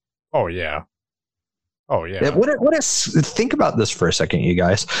Traxxas. Oh yeah. Oh yeah. Think about this for a second, you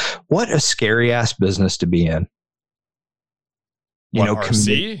guys. What a scary ass business to be in.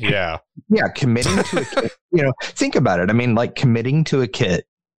 RC? Yeah. Yeah, committing to a kit. Think about it. I mean, like committing to a kit,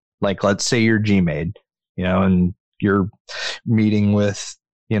 like let's say you're GMAID, and you're meeting with,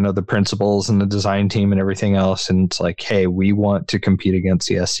 the principals and the design team and everything else. And it's like, hey, we want to compete against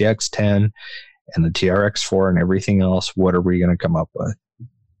the SCX10 and the TRX4 and everything else. What are we going to come up with?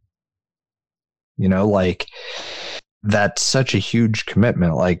 Like that's such a huge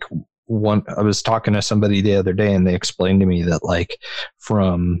commitment. Like I was talking to somebody the other day and they explained to me that like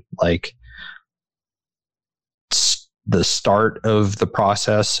from like the start of the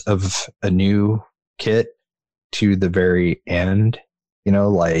process of a new kit to the very end,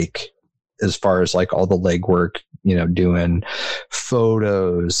 like as far as like all the legwork, doing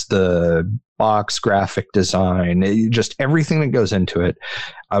photos, the box graphic design, just everything that goes into it.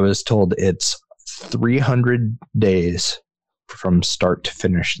 I was told it's 300 days from start to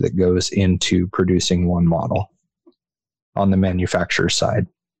finish that goes into producing one model on the manufacturer side.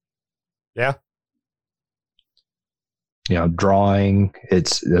 Yeah. Drawing,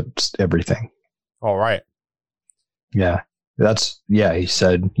 it's everything. All right. Yeah. He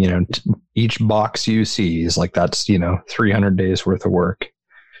said, each box you see is like, that's, 300 days worth of work.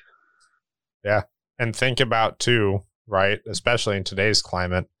 Yeah. And think about too, right? Especially in today's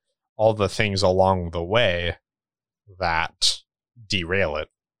climate, all the things along the way that derail it.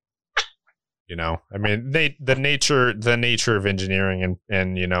 I mean, the nature of engineering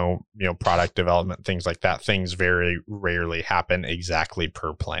and product development, things like that, things very rarely happen exactly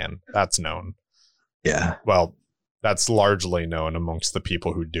per plan. That's known. Yeah. Well, that's largely known amongst the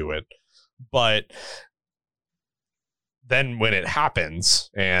people who do it. But then when it happens,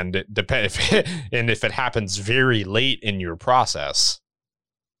 and if it happens very late in your process,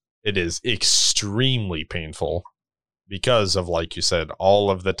 it is extremely painful because of, like you said, all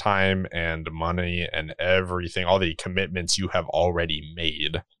of the time and money and everything, all the commitments you have already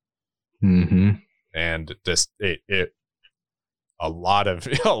made. Mm-hmm. And a lot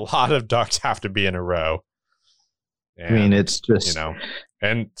of ducks have to be in a row. And, I mean, it's just,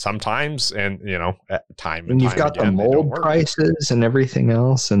 and sometimes, and, time and and you've time got again, the mold prices and everything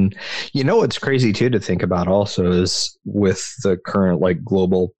else. And, what's crazy too, to think about also is with the current like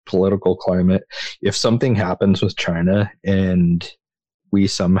global political climate, if something happens with China and we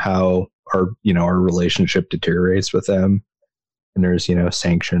somehow our relationship deteriorates with them and there's,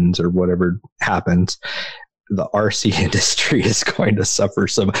 sanctions or whatever happens, the RC industry is going to suffer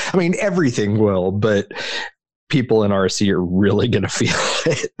some. I mean, everything will, but people in RC are really going to feel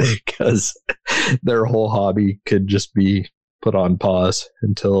it because their whole hobby could just be put on pause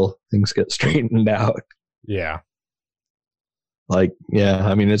until things get straightened out. Yeah. Like, yeah,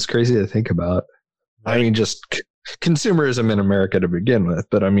 I mean, it's crazy to think about. Right. I mean, just consumerism in America to begin with,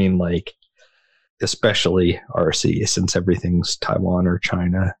 but I mean, like, especially RC, since everything's Taiwan or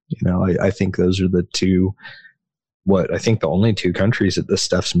China, I think those are the two. I think the only two countries that this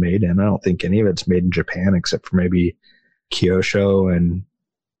stuff's made in. I don't think any of it's made in Japan except for maybe Kyosho and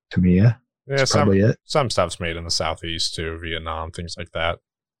Tamiya. Yeah, that's probably it. Some stuff's made in the Southeast too, Vietnam, things like that.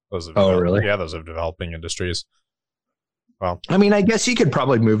 Really? Yeah, those are developing industries. Well, I mean, I guess you could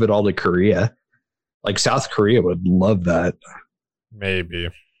probably move it all to Korea. Like South Korea would love that. Maybe.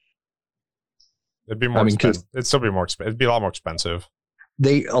 It'd be more expensive. It'd still be more expensive. It'd be a lot more expensive.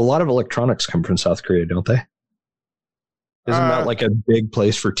 A lot of electronics come from South Korea, don't they? Isn't that like a big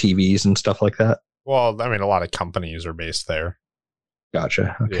place for TVs and stuff like that? Well, I mean, a lot of companies are based there.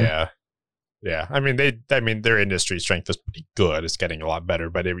 Gotcha. Okay. Yeah. I mean, their industry strength is pretty good. It's getting a lot better,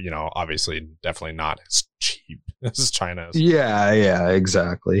 but obviously, definitely not as cheap as China's. Yeah,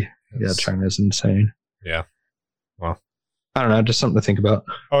 exactly. China's insane. Yeah. Well, I don't know, just something to think about.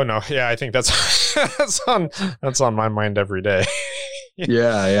 Oh no, yeah, I think that's that's on my mind every day.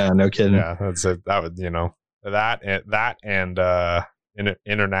 Yeah, no kidding. Yeah, that's it. That would that and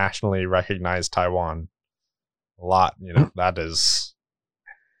internationally recognized Taiwan. A lot, that is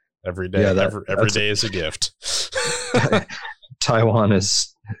every day. Yeah, every day is a gift. Taiwan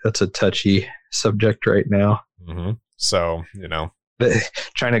that's a touchy subject right now. Mm-hmm. So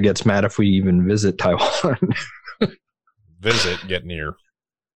China gets mad if we even visit Taiwan. Get near.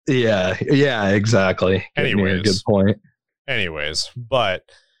 Yeah, exactly. Anyways, good point. Anyways, but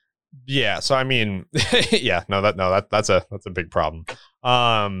yeah, so I mean, yeah, that's a big problem.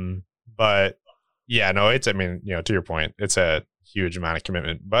 But yeah, no, it's, I mean, to your point, it's a huge amount of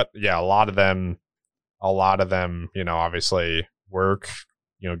commitment. But yeah, a lot of them, obviously work.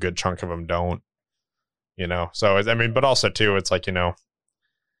 A good chunk of them don't. So I mean, but also too, it's like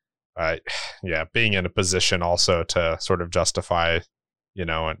being in a position also to sort of justify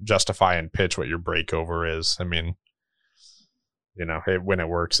and pitch what your breakover is. I mean, when it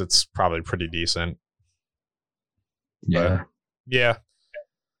works, it's probably pretty decent. Yeah. But, yeah.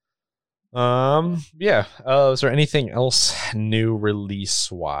 Is there anything else new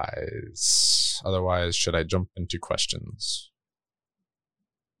release wise? Otherwise, should I jump into questions?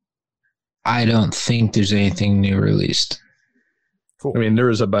 I don't think there's anything new released. Cool. I mean, there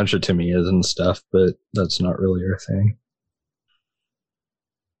was a bunch of Tamiya's and stuff, but that's not really our thing.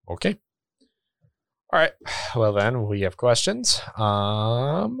 Okay. All right. Well, then we have questions.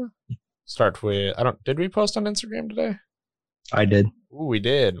 Start with, did we post on Instagram today? I did. Ooh, we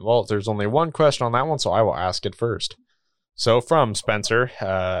did. Well, there's only one question on that one, so I will ask it first. So from Spencer,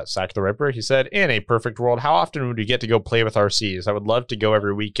 Sack the Ripper, he said, in a perfect world, how often would you get to go play with RCs? I would love to go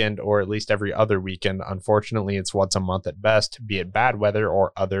every weekend or at least every other weekend. Unfortunately, it's once a month at best, be it bad weather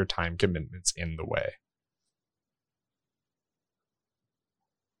or other time commitments in the way.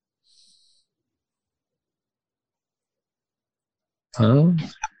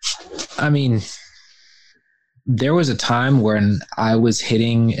 I mean, there was a time when I was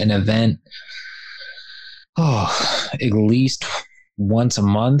hitting an event, at least once a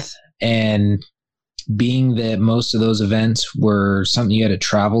month. And being that most of those events were something you had to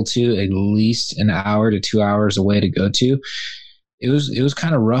travel to at least an hour to 2 hours away to go to, it was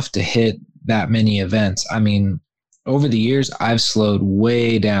kind of rough to hit that many events. I mean, over the years, I've slowed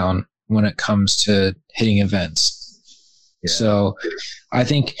way down when it comes to hitting events. Yeah. So I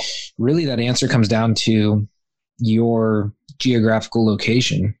think really that answer comes down to your geographical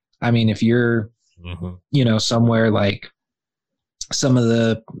location. I mean, if you're, somewhere like some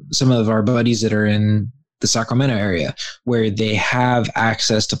of our buddies that are in the Sacramento area where they have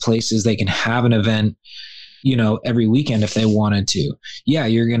access to places they can have an event, every weekend if they wanted to. Yeah,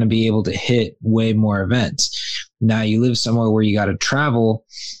 you're going to be able to hit way more events. Now you live somewhere where you got to travel.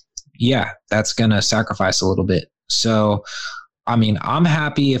 Yeah, that's going to sacrifice a little bit. So, I mean, I'm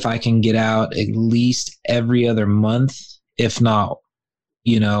happy if I can get out at least every other month, if not,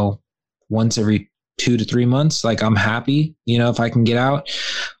 once every 2 to 3 months. Like, I'm happy, if I can get out.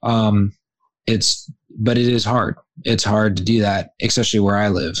 But it is hard. It's hard to do that, especially where I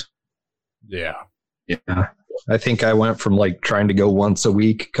live. Yeah. Yeah. I think I went from like trying to go once a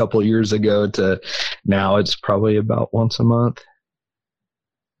week a couple of years ago to now it's probably about once a month.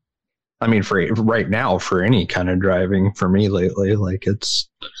 I mean, for right now, for any kind of driving for me lately, like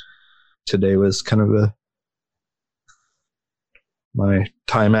today was kind of my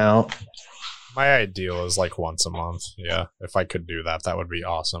timeout. My ideal is like once a month. Yeah. If I could do that, that would be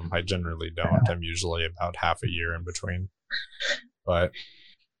awesome. I generally don't. I'm usually about half a year in between, but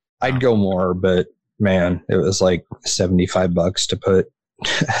I'd go more, but man, it was like $75 to put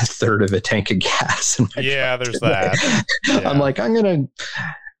a third of a tank of gas in my truck there's today. that. Yeah. I'm like,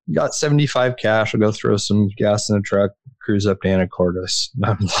 got 75 cash. I'll go throw some gas in the truck, cruise up to Anacortes. And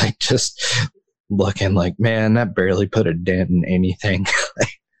I'm like, just looking like, man, that barely put a dent in anything.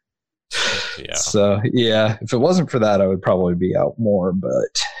 Yeah. So, yeah, if it wasn't for that, I would probably be out more.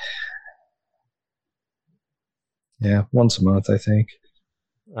 But yeah, once a month, I think.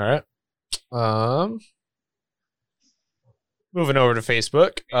 All right. Moving over to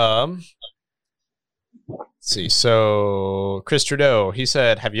Facebook. Let's see. So Chris Trudeau, he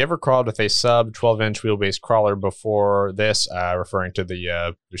said, have you ever crawled with a sub 12-inch wheelbase crawler before this, referring to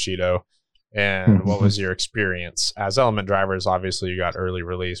the Bushido? And what was your experience? As element drivers, obviously you got early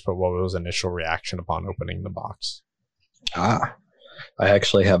release, but what was initial reaction upon opening the box? I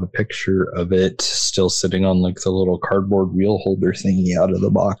actually have a picture of it still sitting on like the little cardboard wheel holder thingy out of the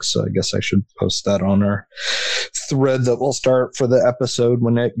box. So I guess I should post that on our thread that we'll start for the episode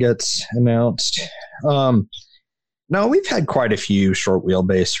when it gets announced. No, we've had quite a few short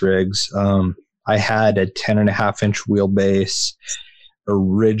wheelbase rigs. I had a 10.5-inch wheelbase,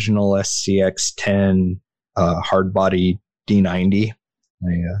 original SCX 10 hard body D90, a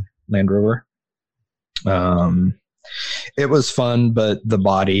Land Rover. It was fun, but the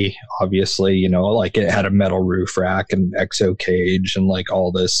body, obviously, like it had a metal roof rack and exo cage and like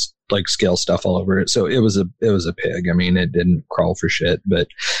all this like scale stuff all over it. So it was a pig. I mean, it didn't crawl for shit, but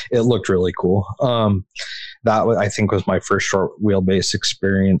it looked really cool. That I think was my first short wheelbase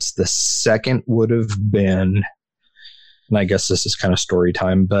experience. The second would have been, and I guess this is kind of story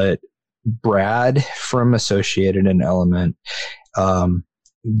time, but Brad from Associated and Element,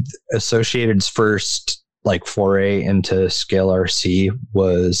 Associated's first like foray into scale RC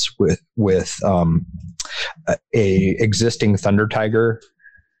was with a existing Thunder Tiger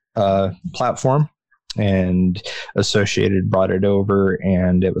platform, and Associated brought it over,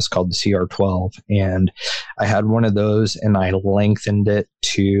 and it was called the CR12. And I had one of those, and I lengthened it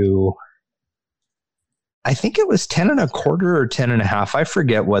to, I think it was 10 and a quarter or 10 and a half. I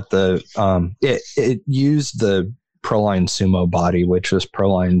forget what the, it used the Proline Sumo body, which was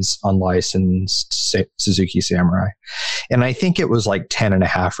Proline's unlicensed Suzuki Samurai. And I think it was like 10 and a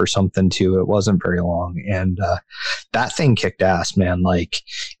half or something too. It wasn't very long. And that thing kicked ass, man. Like,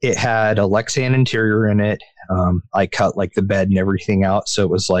 it had a Lexan interior in it. I cut like the bed and everything out, so it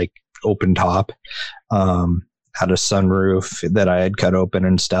was like open top. Had a sunroof that I had cut open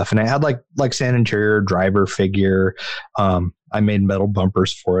and stuff. And it had like Lexan interior, driver figure. I made metal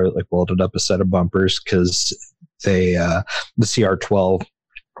bumpers for it, like welded up a set of bumpers, because the CR12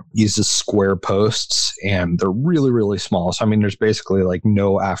 uses square posts, and they're really, really small. So, I mean, there's basically like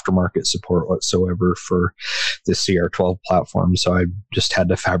no aftermarket support whatsoever for the CR12 platform. So I just had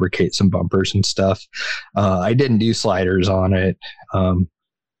to fabricate some bumpers and stuff. I didn't do sliders on it.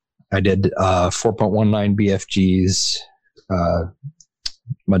 I did 4.19 BFGs,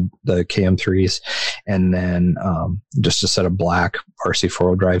 the KM3s, and then just a set of black RC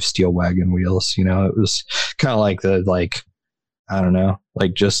 4-wheel drive steel wagon wheels. You know, it was kind of like I don't know,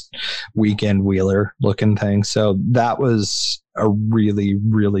 like just weekend wheeler looking thing. So that was a really,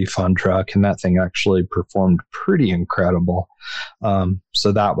 really fun truck, and that thing actually performed pretty incredible.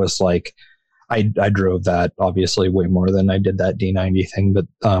 So that was like, I drove that obviously way more than I did that D90 thing, but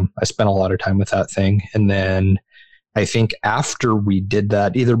I spent a lot of time with that thing. And then I think after we did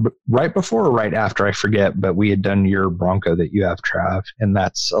that, either right before or right after, I forget, but we had done your Bronco that you have, Trav, and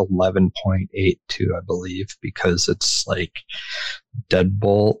that's 11.82, I believe, because it's like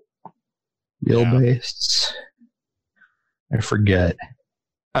deadbolt wheelbase. I forget.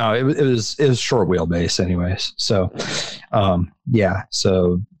 Oh, it was short wheelbase anyways. So, yeah,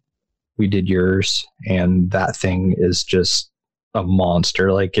 so we did yours, and that thing is just a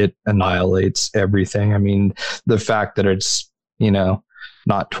monster. Like, it annihilates everything. I mean, the fact that it's,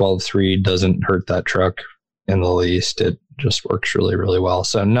 not 12.3 doesn't hurt that truck in the least. It just works really, really well.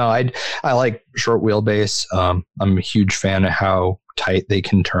 So no, I like short wheelbase. I'm a huge fan of how tight they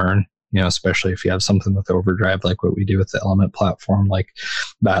can turn, especially if you have something with overdrive, like what we do with the Element platform, like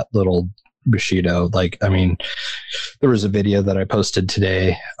that little Bushido. Like, I mean, there was a video that I posted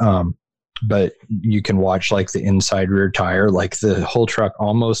today, but you can watch like the inside rear tire, like the whole truck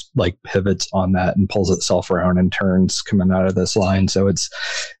almost like pivots on that and pulls itself around and turns coming out of this line. So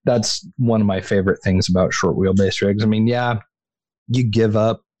that's one of my favorite things about short wheelbase rigs. I mean, yeah, you give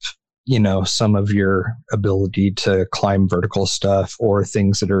up, some of your ability to climb vertical stuff or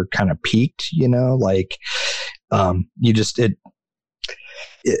things that are kind of peaked, like, you just, it,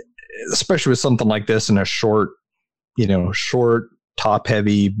 especially with something like this in a short top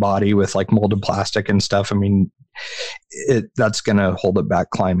heavy body with like molded plastic and stuff. I mean, that's going to hold it back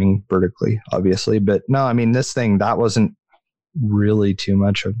climbing vertically, obviously. But no, I mean, this thing, that wasn't really too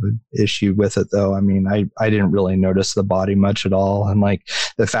much of an issue with it, though. I mean, I didn't really notice the body much at all. And like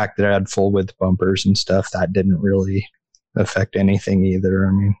the fact that it had full width bumpers and stuff, that didn't really affect anything either.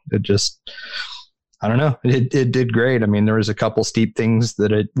 I mean, it just, I don't know. It did great. I mean, there was a couple steep things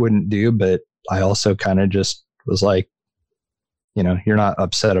that it wouldn't do, but I also kind of just was like, you're not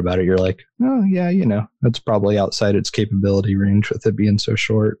upset about it. You're like, oh yeah, that's probably outside its capability range with it being so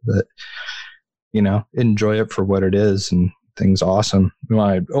short, but enjoy it for what it is, and things awesome. When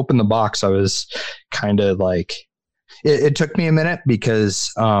I opened the box, I was kind of like, it took me a minute because,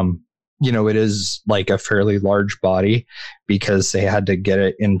 it is like a fairly large body because they had to get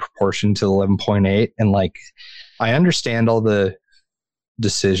it in proportion to 11.8. And like, I understand all the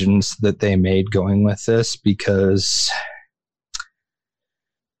decisions that they made going with this, because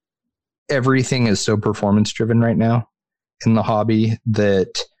everything is so performance driven right now in the hobby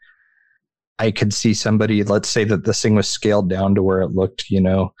that I could see somebody, let's say that this thing was scaled down to where it looked,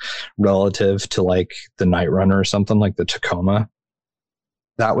 relative to like the Night Runner or something, like the Tacoma.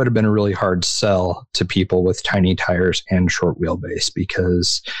 That would have been a really hard sell to people with tiny tires and short wheelbase,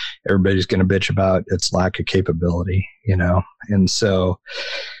 because everybody's going to bitch about its lack of capability, And so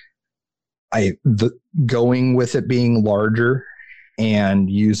going with it being larger and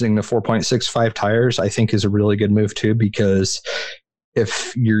using the 4.65 tires, I think, is a really good move too, because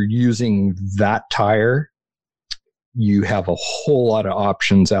if you're using that tire, you have a whole lot of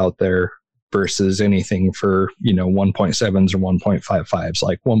options out there versus anything for, 1.7s or 1.55s.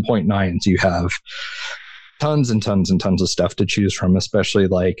 Like 1.9s, you have tons and tons and tons of stuff to choose from, especially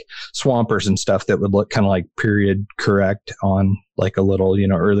like swampers and stuff that would look kind of like period correct on like a little,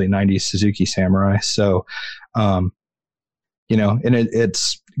 early 90s Suzuki Samurai. So, and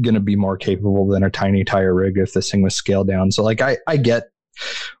it's going to be more capable than a tiny tire rig if this thing was scaled down. So like, I get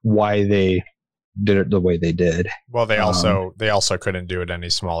why they did it the way they did. Well, they also couldn't do it any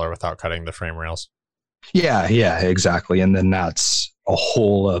smaller without cutting the frame rails. Yeah, exactly. And then that's a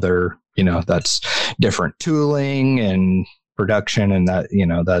whole other, that's different tooling and production. And that,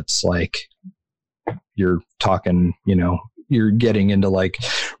 that's like, you're talking, you're getting into like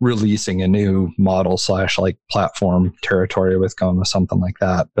releasing a new model / like platform territory with going with something like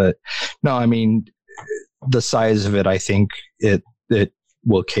that. But no, I mean, the size of it, I think it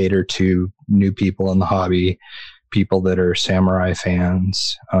will cater to new people in the hobby, people that are samurai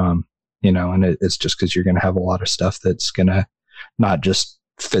fans, and it's just because you're going to have a lot of stuff that's going to not just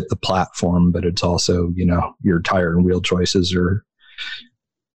fit the platform, but it's also, your tire and wheel choices are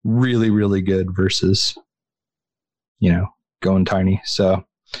really, really good versus, going tiny. So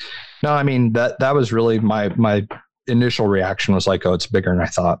no, I mean, that was really my initial reaction was like, oh, it's bigger than I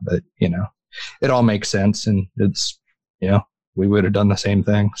thought, but it all makes sense. And it's, we would have done the same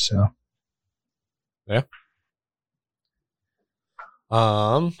thing. So yeah.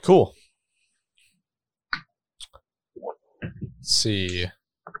 Cool. Let's see.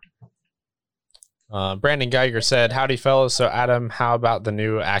 Brandon Geiger said, howdy fellas. So Adam, how about the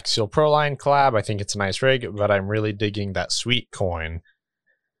new Axial Proline collab? I think it's a nice rig, but I'm really digging that sweet coin.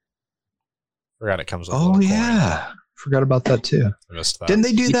 Forgot it comes with a yeah. Coin. Forgot about that too. I missed that. Didn't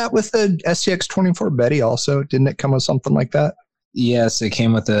they do that with the SCX 24 Betty also? Didn't it come with something like that? Yes, it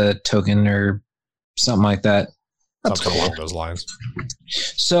came with a token or something like that. Something along those lines.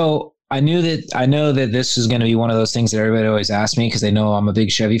 So I know that this is going to be one of those things that everybody always asks me because they know I'm a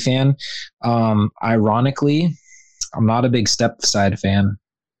big Chevy fan. Ironically, I'm not a big step side fan.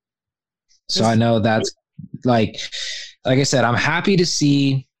 So I know that's like I said, I'm happy to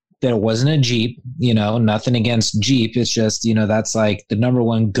see that it wasn't a Jeep, nothing against Jeep. It's just, that's like the number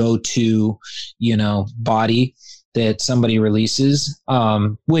one go-to, body that somebody releases,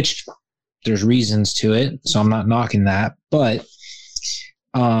 which there's reasons to it. So I'm not knocking that, but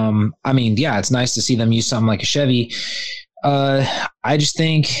I mean, yeah, it's nice to see them use something like a Chevy. I just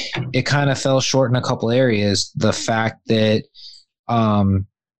think it kind of fell short in a couple areas. The fact that,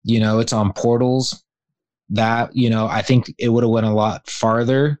 it's on portals that, I think it would have went a lot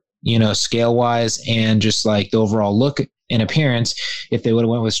farther, scale wise and just like the overall look and appearance if they would have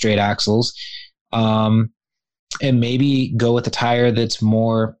went with straight axles, and maybe go with a tire that's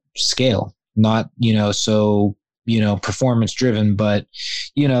more scale, not, so, performance driven, but,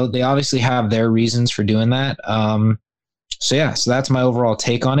 they obviously have their reasons for doing that. So that's my overall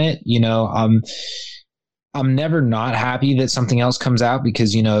take on it. I'm never not happy that something else comes out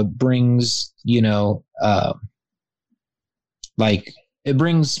because, it brings, it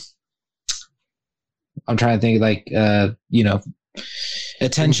brings, I'm trying to think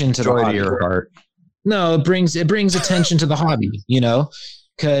attention to the hobby. Your heart. No, it brings attention to the hobby,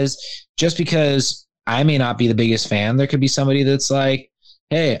 because just because I may not be the biggest fan, there could be somebody that's like,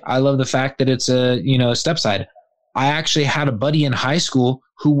 hey, I love the fact that it's a, step side. I actually had a buddy in high school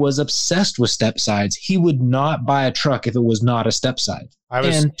who was obsessed with step sides. He would not buy a truck if it was not a step side. I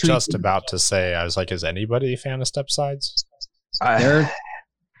was just about to say, I was like, is anybody a fan of step sides?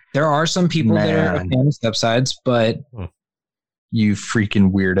 There are some people that are a fan of step sides, but you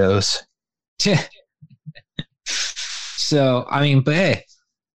freaking weirdos. So, I mean, but hey,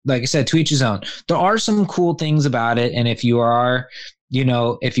 like I said, to each his own. There are some cool things about it. And if you are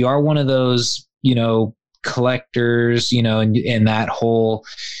one of those, collectors, and that whole,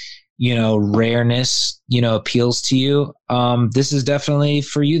 rareness, appeals to you, this is definitely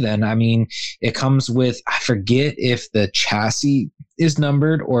for you then. I mean, it comes with, I forget if the chassis is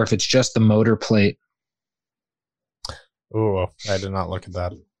numbered or if it's just the motor plate. Oh, I did not look at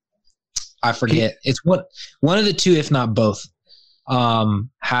that. I forget. It's one of the two, if not both,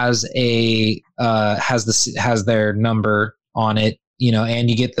 has their number on it, and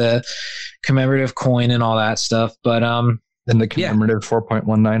you get the commemorative coin and all that stuff. But and the commemorative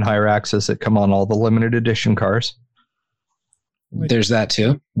 4.19 higher axis that come on all the limited edition cars. There's that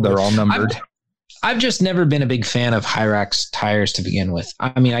too. They're all numbered. I've just never been a big fan of Hyrax tires to begin with.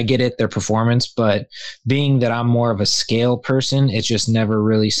 I mean, I get it, their performance, but being that I'm more of a scale person, it's just never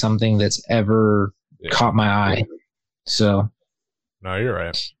really something that's ever caught my eye. So. No, you're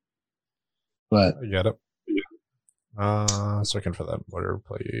right. But I get it. I was looking for that motor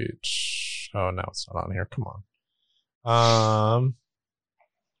plate. Oh, no, it's not on here. Come on.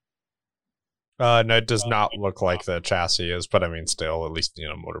 No, it does not look like the chassis is, but I mean, still, at least,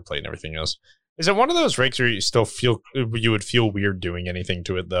 motor plate and everything is. Is it one of those rigs where you still you would feel weird doing anything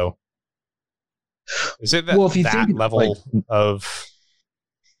to it, though? Is it that, level of...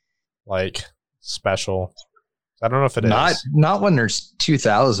 like special. I don't know if it is. Not when there's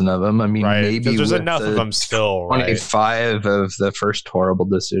 2,000 of them. I mean, right. maybe there's enough of them still. 25 of the first horrible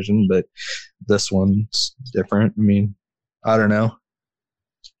decision, but this one's different. I mean, I don't know.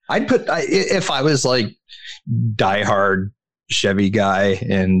 If I was like diehard Chevy guy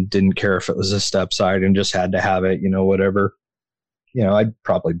and didn't care if it was a step side and just had to have it, whatever, I'd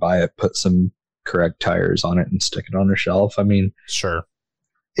probably buy it, put some correct tires on it and stick it on a shelf. I mean, sure.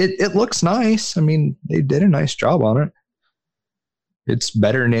 It looks nice. I mean, they did a nice job on it. It's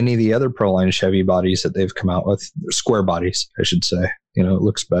better than any of the other Proline Chevy bodies that they've come out with. Square bodies, I should say. It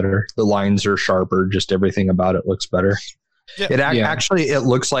looks better. The lines are sharper. Just everything about it looks better. Yeah. Actually, it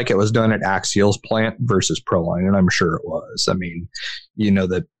looks like it was done at Axial's plant versus Proline, and I'm sure it was. I mean,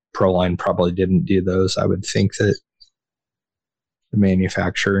 that Proline probably didn't do those. I would think that the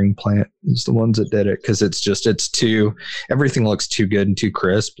manufacturing plant is the ones that did it, because everything looks too good and too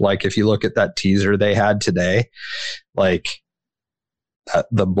crisp. Like if you look at that teaser they had today, like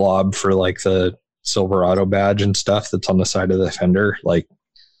the blob for like the Silverado badge and stuff that's on the side of the fender, like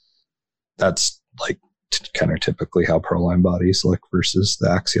that's like kind of typically how Proline bodies look versus the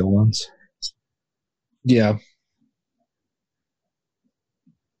Axial ones. Yeah.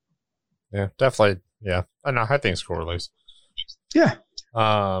 Yeah, definitely. Yeah. I know. I think it's cool release. Yeah.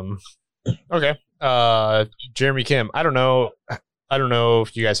 Okay. Jeremy Kim, I don't know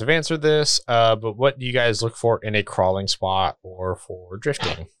if you guys have answered this, but what do you guys look for in a crawling spot or for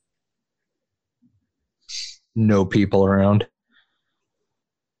drifting? No people around.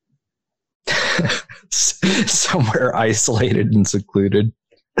 Somewhere isolated and secluded.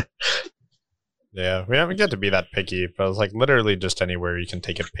 Yeah, we haven't get to be that picky, but it's like literally just anywhere you can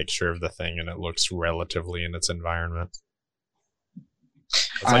take a picture of the thing and it looks relatively in its environment.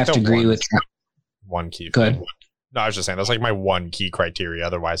 I have to agree with one key. Good. No, I was just saying that's like my one key criteria.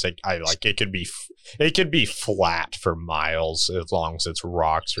 Otherwise, I like it could be flat for miles as long as it's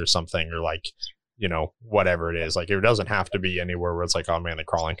rocks or something, or like whatever it is. Like it doesn't have to be anywhere where it's like, oh man, the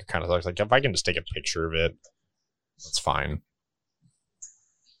crawling kind of looks like, if I can just take a picture of it, that's fine.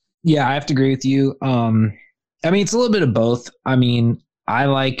 Yeah, I have to agree with you. I mean, it's a little bit of both. I mean, I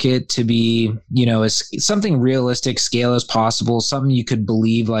like it to be, as something realistic scale as possible, something you could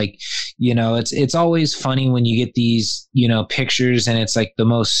believe. Like, it's always funny when you get these, pictures and it's like the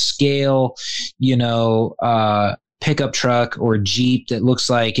most scale, pickup truck or Jeep that looks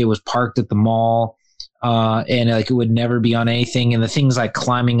like it was parked at the mall. And like it would never be on anything. And the thing's like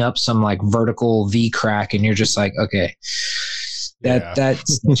climbing up some like vertical V crack. And you're just like, okay,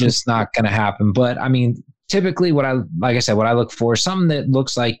 that's just not going to happen. But I mean, typically what I look for is something that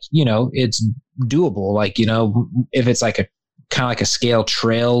looks like, it's doable. Like, if it's like a kind of like a scale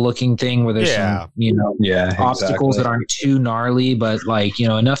trail looking thing where there's some, obstacles that aren't too gnarly, but like,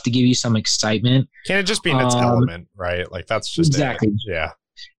 enough to give you some excitement. Can it just be in its element, right? Like that's just exactly. Yeah.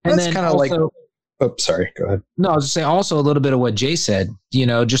 And that's kind of like, oh, sorry, go ahead. No, I was just saying also a little bit of what Jay said,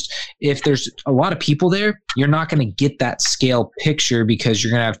 just if there's a lot of people there, you're not going to get that scale picture because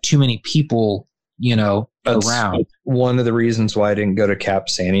you're going to have too many people, That's around. One of the reasons why I didn't go to Cap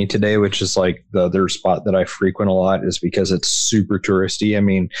Sani today, which is like the other spot that I frequent a lot, is because it's super touristy. I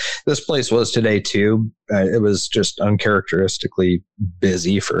mean, this place was today too. It was just uncharacteristically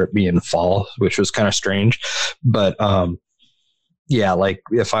busy for it being fall, which was kind of strange. But yeah, like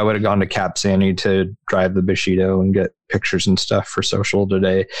if I would have gone to Cap Sani to drive the Bushido and get pictures and stuff for social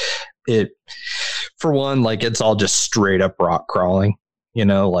today, for one, like it's all just straight up rock crawling,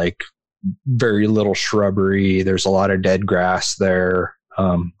 like very little shrubbery. There's a lot of dead grass there,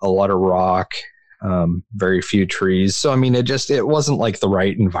 a lot of rock, very few trees. So, I mean, it wasn't like the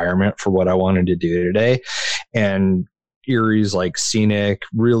right environment for what I wanted to do today. And Erie's like scenic,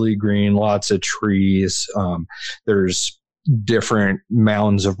 really green, lots of trees. There's different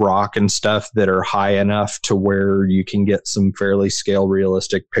mounds of rock and stuff that are high enough to where you can get some fairly scale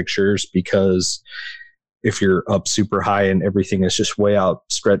realistic pictures, because if you're up super high and everything is just way out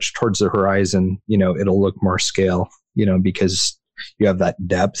stretched towards the horizon, it'll look more scale, because you have that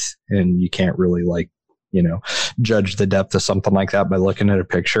depth and you can't really judge the depth of something like that by looking at a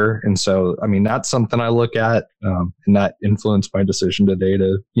picture. And so, I mean, that's something I look at, and that influenced my decision today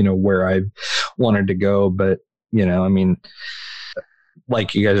to, where I wanted to go. But, I mean,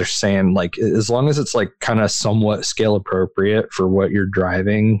 like you guys are saying, like, as long as it's like kind of somewhat scale appropriate for what you're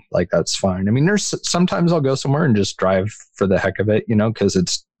driving, like that's fine. I mean, there's sometimes I'll go somewhere and just drive for the heck of it, because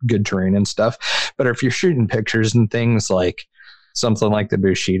it's good terrain and stuff. But if you're shooting pictures and things, like something like the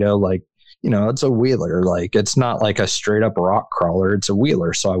Bushido, like it's a wheeler. Like, it's not like a straight up rock crawler. It's a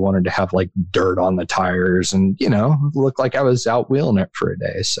wheeler. So I wanted to have like dirt on the tires and, look like I was out wheeling it for a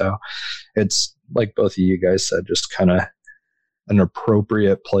day. So it's like both of you guys said, just kind of an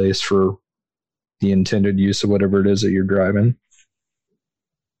appropriate place for the intended use of whatever it is that you're driving.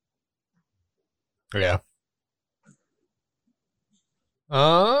 Yeah.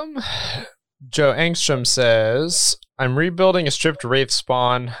 Joe Angstrom says, I'm rebuilding a stripped Wraith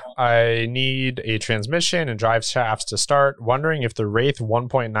spawn. I need a transmission and drive shafts to start. Wondering if the Wraith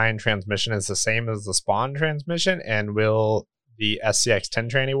 1.9 transmission is the same as the spawn transmission, and will the SCX 10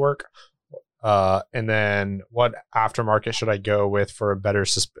 tranny work? And then what aftermarket should I go with for a better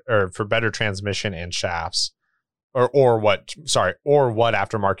for better transmission and shafts? Or what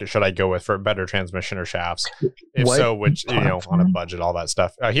aftermarket should I go with for a better transmission or shafts? If so, which, on a budget, all that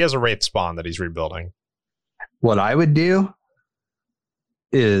stuff. He has a Wraith spawn that he's rebuilding. What I would do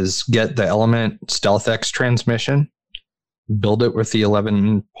is get the Element Stealth X transmission, build it with the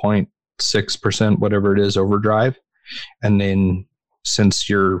 11.6%, whatever it is, overdrive. And then since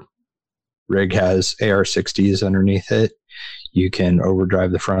your rig has AR-60s underneath it, you can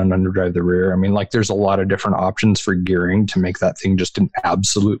overdrive the front, underdrive the rear. I mean, like, there's a lot of different options for gearing to make that thing just an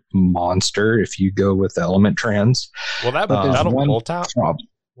absolute monster if you go with the Element Trans. Will that'll bolt out?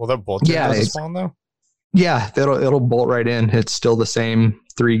 Will that bolt into the spawn, though? Yeah, it'll bolt right in. It's still the same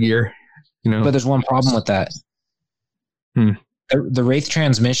 3 gear, But there's one problem with that. The Wraith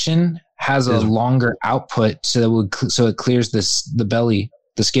transmission has a longer output, so it clears the belly,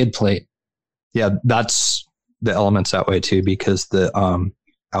 the skid plate. Yeah, that's the Elements that way too, because the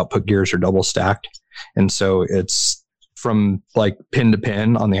output gears are double stacked, and so it's from like pin to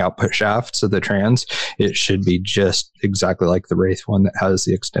pin on the output shafts of the trans. It should be just exactly like the Wraith one that has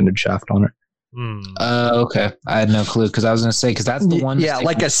the extended shaft on it. Okay, I had no clue, because I was going to say, because that's the one. Yeah,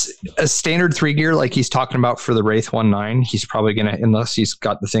 like a standard 3 gear, like he's talking about for the Wraith 1.9, he's probably going to, unless he's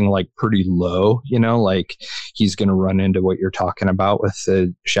got the thing like pretty low, like he's going to run into what you're talking about with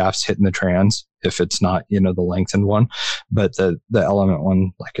the shafts hitting the trans, if it's not, the lengthened one. But the Element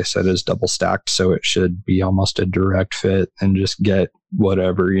one, like I said, is double stacked, so it should be almost a direct fit and just get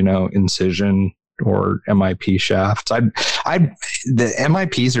whatever, Incision or MIP shafts. The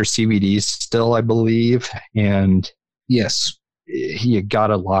MIPs are CVDs still, I believe. And yes, you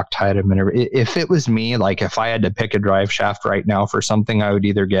gotta Loctite them and everything. If it was me, like if I had to pick a drive shaft right now for something, I would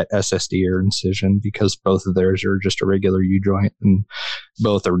either get SSD or Incision, because both of theirs are just a regular U-joint and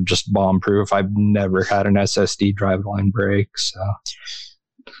both are just bomb proof. I've never had an SSD driveline break, so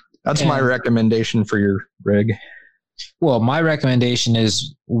that's my recommendation for your rig. Well, my recommendation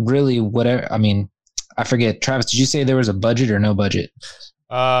is really whatever. I mean, I forget. Travis, did you say there was a budget or no budget?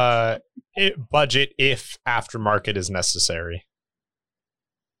 Budget if aftermarket is necessary.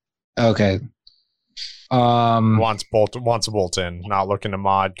 Okay. Wants a bolt in, not looking to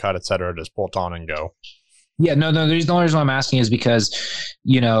mod, cut, etc. Just bolt on and go. Yeah, no. The only reason I'm asking is because,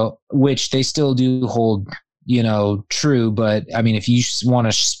 which they still do hold, true. But I mean, if you want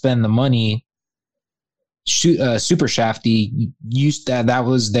to spend the money, Super Shafty used that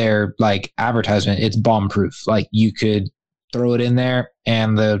was their like advertisement. It's bomb proof. Like, you could throw it in there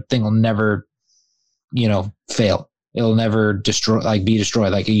and the thing will never fail. It'll never be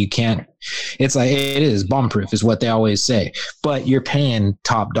destroyed. Like, you can't, it's like, it is bomb proof is what they always say, but you're paying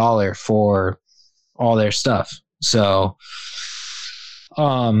top dollar for all their stuff. So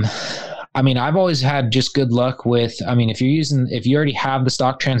I mean, I've always had just good luck with, I mean, if you already have the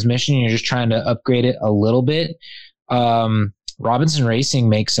stock transmission and you're just trying to upgrade it a little bit, Robinson Racing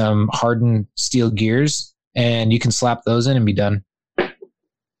makes some hardened steel gears and you can slap those in and be done.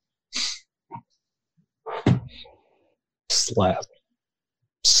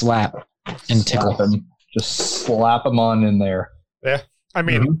 Slap and tickle. Them. Just slap them on in there. Yeah. I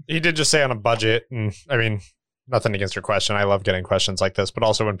mean, he did just say on a budget, and I mean, nothing against your question. I love getting questions like this, but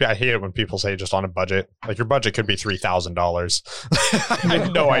also I hate it when people say just on a budget. Like, your budget could be $3,000. I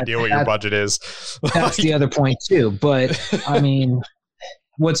have no idea what your budget is. That's the other point too. But I mean,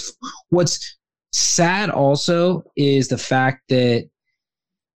 what's sad also is the fact that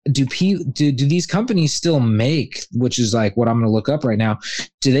do these companies still make, which is like what I'm going to look up right now.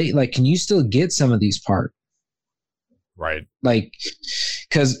 Do they can you still get some of these parts? Right. Like,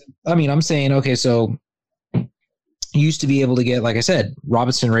 because I mean, I'm saying, okay, so you used to be able to get, like I said,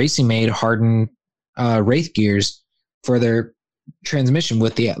 Robinson Racing made hardened Wraith gears for their transmission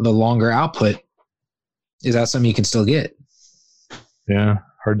with the longer output. Is that something you can still get? Yeah,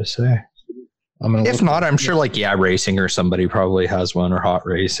 hard to say. If not, I'm sure Racing or somebody probably has one, or Hot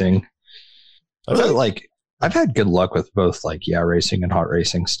Racing. I I've had good luck with both like racing and hot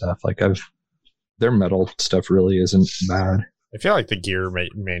racing stuff. Like their metal stuff really isn't bad. I feel like the gear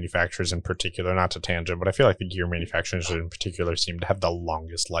manufacturers in particular, not to tangent, but I feel like the gear manufacturers in particular seem to have the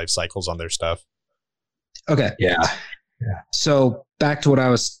longest life cycles on their stuff. Okay. Yeah. So back to what I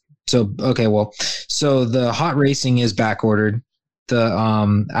was. So the hot racing is back ordered.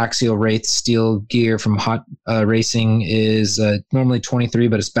 The axial wraith steel gear from hot racing is normally 23,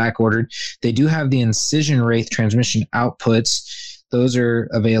 but it's back ordered. They do have the incision wraith transmission outputs. Those are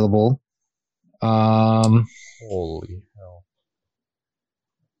available. Holy hell.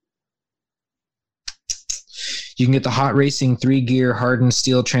 You can get the hot racing 3-gear hardened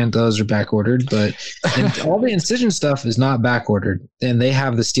steel those are back ordered, but all the incision stuff is not back ordered, and they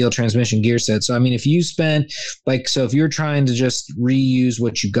have the steel transmission gear set. So I mean, if you spend if you're trying to just reuse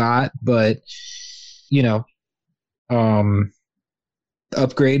what you got, but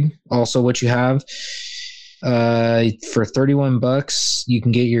upgrade also what you have, for $31 you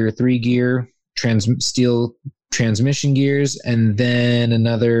can get your 3-gear steel transmission gears, and then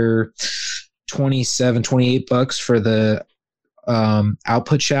another $28 for the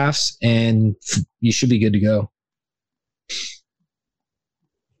output shafts, and you should be good to go.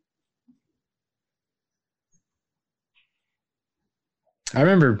 I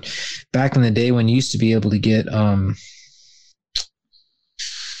remember back in the day when you used to be able to get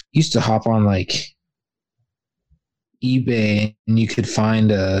used to hop on like eBay and you could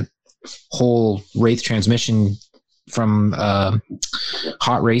find a whole Wraith transmission from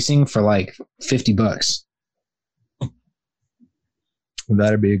hot racing for like $50.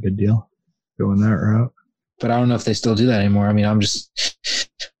 That'd be a good deal, going that route. But I don't know if they still do that anymore. I mean,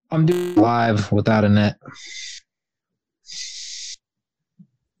 I'm doing live without a net,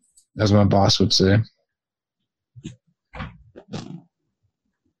 as my boss would say.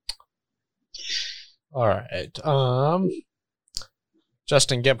 All right.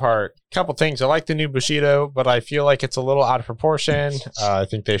 Justin Gebhardt, couple things. I like the new Bushido, but I feel like it's a little out of proportion. I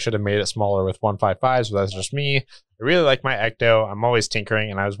think they should have made it smaller with 155s, but that's just me. I really like my Ecto. I'm always tinkering,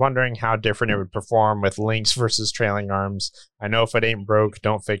 and I was wondering how different it would perform with links versus trailing arms. I know if it ain't broke,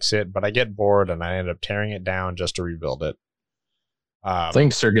 don't fix it, but I get bored, and I end up tearing it down just to rebuild it.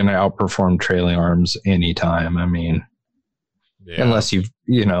 Links are going to outperform trailing arms anytime. I mean, yeah. unless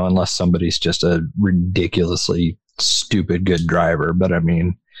somebody's just a ridiculously stupid good driver. But I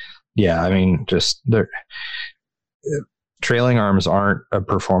mean, just trailing arms aren't a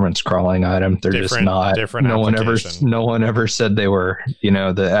performance crawling item. They're just not. No one ever said they were. The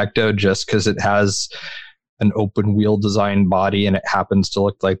Ecto, just because it has an open wheel design body and it happens to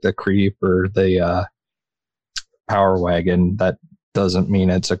look like the Creep or the Power Wagon, that doesn't mean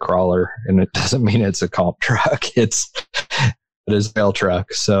it's a crawler, and it doesn't mean it's a comp truck. It is a rail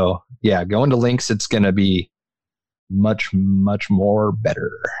truck. So yeah, going to links, it's going to be much, much more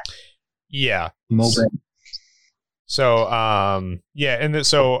better. Yeah. Mobile. So, yeah. And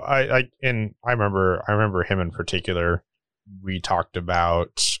so I remember him in particular. We talked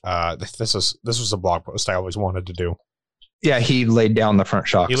about, this was a blog post I always wanted to do. Yeah. He laid down the front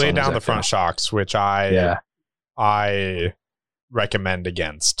shocks. He laid down the front shocks, which I recommend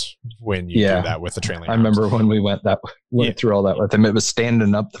against when you do that with the trailing arms. I remember when we went through all that with him, it was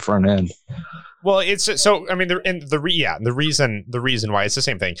standing up the front end. Well, it's so, I mean, the reason why it's the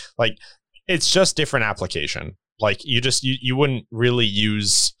same thing, like it's just different application. Like you wouldn't really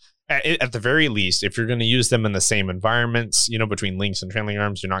use, at the very least, if you're going to use them in the same environments, between links and trailing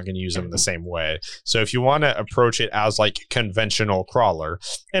arms, you're not going to use them in the same way. So if you want to approach it as like conventional crawler,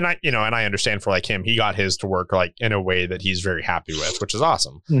 and I understand for like him, he got his to work like in a way that he's very happy with, which is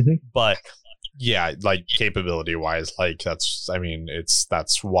awesome. Mm-hmm. But yeah, like capability wise, like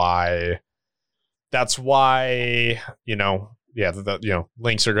that's why,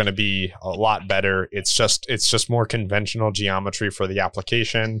 links are going to be a lot better. It's just more conventional geometry for the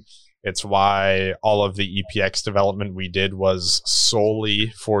application. It's why all of the EPX development we did was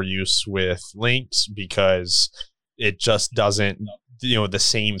solely for use with links, because it just doesn't, the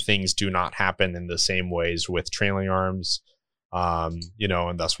same things do not happen in the same ways with trailing arms. And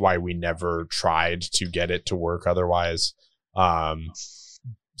that's why we never tried to get it to work otherwise.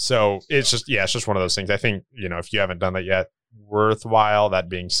 So it's just one of those things. I think, if you haven't done that yet, worthwhile. That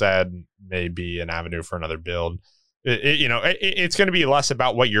being said, maybe an avenue for another build. It's going to be less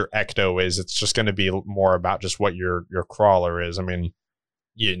about what your Ecto is. It's just going to be more about just what your crawler is. I mean,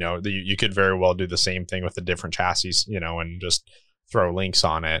 you could very well do the same thing with a different chassis, and just throw links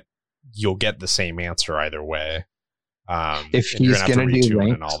on it. You'll get the same answer either way. If he's going to do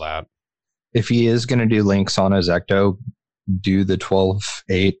links and all that, if he is going to do links on his Ecto, do the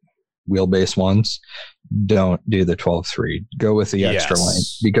 12.8 wheelbase ones, don't do the 12.3. Go with the extra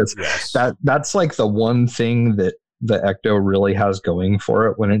length, because that's like the one thing that the Ecto really has going for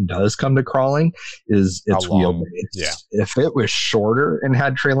it when it does come to crawling is its wheelbase. Yeah. If it was shorter and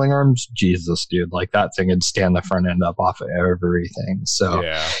had trailing arms, Jesus, dude, like that thing would stand the front end up off of everything. So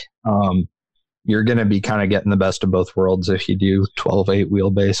you're going to be kind of getting the best of both worlds if you do 12.8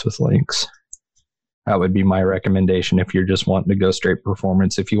 wheelbase with links. That would be my recommendation if you're just wanting to go straight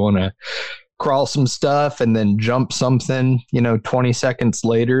performance. If you want to crawl some stuff and then jump something, 20 seconds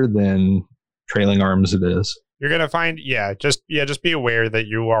later, then trailing arms it is. You're going to find, just be aware that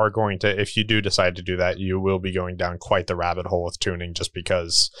you are going to, if you do decide to do that, you will be going down quite the rabbit hole with tuning, just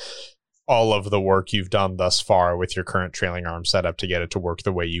because all of the work you've done thus far with your current trailing arm setup to get it to work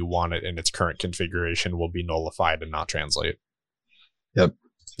the way you want it in its current configuration will be nullified and not translate. Yep.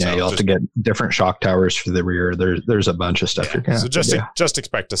 Yeah, So you'll have to get different shock towers for the rear. There's a bunch of stuff you're going to have to do. Just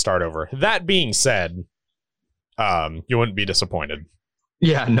expect to start over. That being said, you wouldn't be disappointed.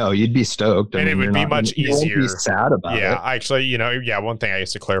 Yeah, no, you'd be stoked. And it would be much easier. You won't be sad about it. Yeah, actually, one thing I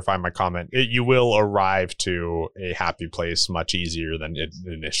used to clarify in my comment, you will arrive to a happy place much easier than it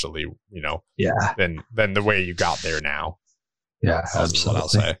initially, than the way you got there now. Yeah, That's absolutely. what I'll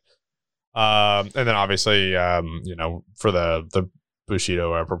say. And then obviously, for the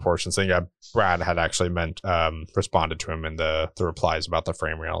Bushido proportions thing, Brad had actually responded to him in the replies about the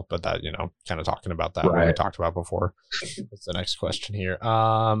frame rail, but that, kind of talking about that, what we talked about before. What's the next question here?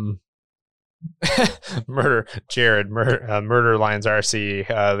 Murder Lines RC,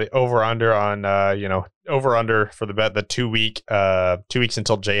 the over under on over under for the bet, the 2 weeks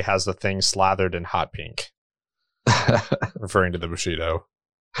until Jay has the thing slathered in hot pink. Referring to the Bushido.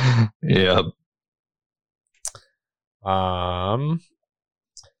 Yep.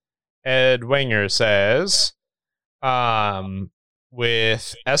 Ed Wenger says,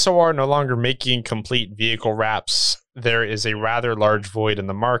 with SOR no longer making complete vehicle wraps, there is a rather large void in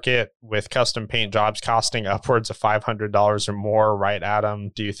the market, with custom paint jobs costing upwards of $500 or more, right,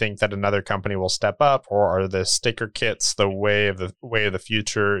 Adam? Do you think that another company will step up, or are the sticker kits the way of the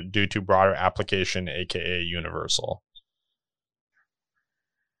future due to broader application, aka universal?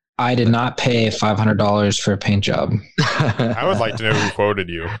 I did not pay $500 for a paint job. I would like to know who quoted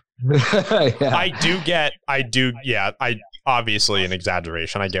you. Yeah. I obviously an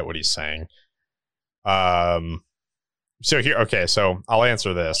exaggeration. I get what he's saying. So I'll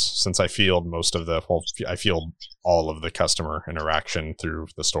answer this, since I field all of the customer interaction through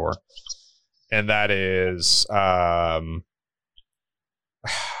the store. And that is,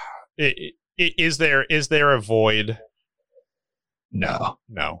 is there a void? No.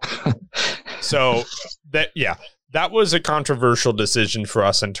 So that was a controversial decision for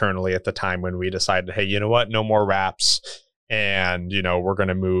us internally at the time when we decided, hey, you know what? No more wraps. And, we're going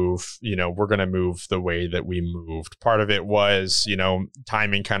to move, the way that we moved. Part of it was,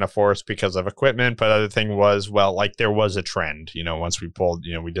 timing kind of forced because of equipment. But the other thing was, there was a trend, once we pulled,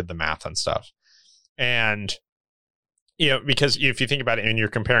 we did the math and stuff. And, because if you think about it and you're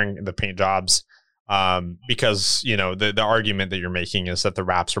comparing the paint jobs, because, the argument that you're making is that the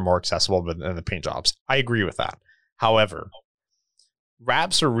wraps are more accessible than the paint jobs. I agree with that. However,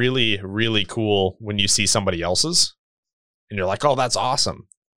 wraps are really, really cool when you see somebody else's and you're like, oh, that's awesome.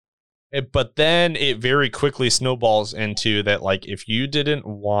 But then it very quickly snowballs into that, if you didn't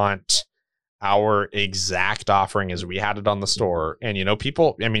want our exact offering as we had it on the store, and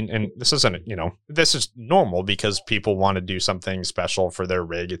people, and this isn't, this is normal because people want to do something special for their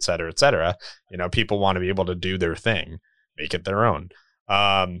rig, et cetera, people want to be able to do their thing, make it their own.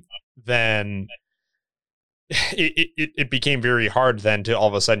 Then it became very hard then to all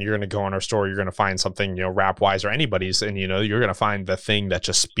of a sudden you're going to go in our store, you're going to find something, wrap wise or anybody's, and you're going to find the thing that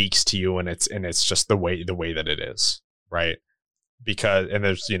just speaks to you, and it's just the way that it is, right? Because, and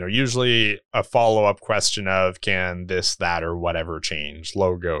there's, usually a follow-up question of, can this, that, or whatever change,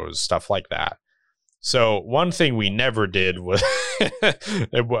 logos, stuff like that. So one thing we never did was,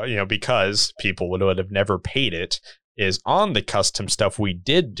 because people would have never paid it, is on the custom stuff we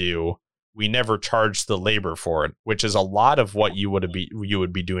did do, we never charged the labor for it, which is a lot of what you would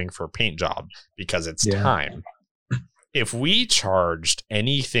be doing for a paint job, because it's time. If we charged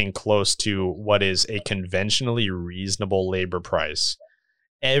anything close to what is a conventionally reasonable labor price,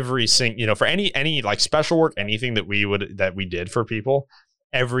 every single, for any like special work, anything that we did for people,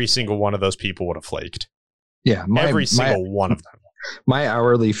 every single one of those people would have flaked. Yeah. Every single one of them. My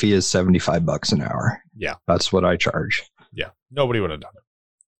hourly fee is $75 an hour. Yeah. That's what I charge. Yeah. Nobody would have done it.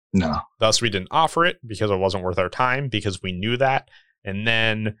 No. Thus, we didn't offer it because it wasn't worth our time, because we knew that. And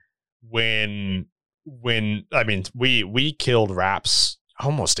then we killed wraps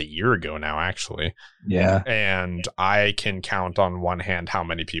almost a year ago now, actually. Yeah. And I can count on one hand how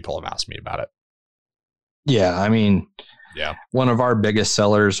many people have asked me about it. Yeah. I mean, yeah, one of our biggest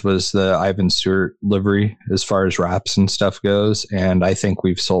sellers was the Ivan Stewart livery as far as wraps and stuff goes. And I think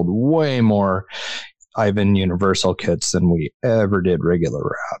we've sold way more Ivan Universal kits than we ever did regular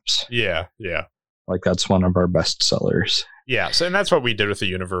wraps. Yeah. Yeah. Like that's one of our best sellers. Yeah. So, and that's what we did with the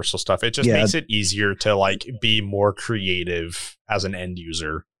Universal stuff. It just makes it easier to like be more creative as an end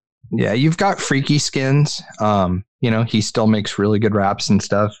user. Yeah. You've got Freaky Skins. He still makes really good wraps and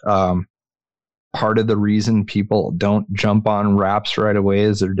stuff. Part of the reason people don't jump on wraps right away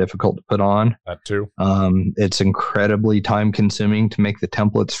is they're difficult to put on. That too. It's incredibly time consuming to make the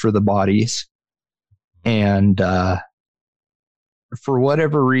templates for the bodies. And for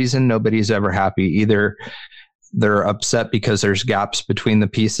whatever reason, nobody's ever happy. Either they're upset because there's gaps between the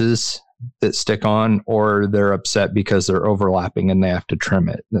pieces that stick on, or they're upset because they're overlapping and they have to trim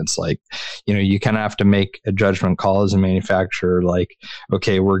it. And it's like, you kind of have to make a judgment call as a manufacturer, like,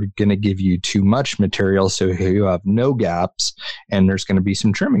 okay, we're going to give you too much material so you have no gaps, and there's going to be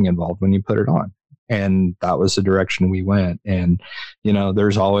some trimming involved when you put it on. And that was the direction we went. And,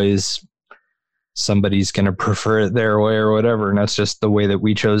 there's always somebody's going to prefer it their way or whatever. And that's just the way that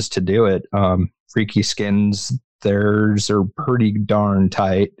we chose to do it. Freaky Skins, theirs are pretty darn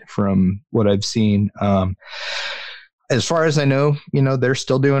tight from what I've seen. As far as I know, they're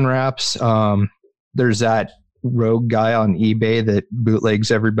still doing wraps. There's that rogue guy on eBay that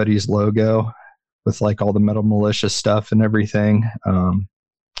bootlegs everybody's logo with like all the Metal Militia stuff and everything.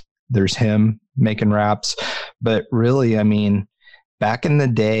 There's him making wraps. But really, I mean, back in the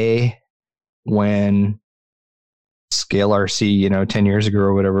day when Scale RC, 10 years ago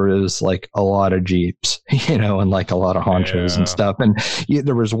or whatever, it was like a lot of Jeeps, and like a lot of honchos and stuff. And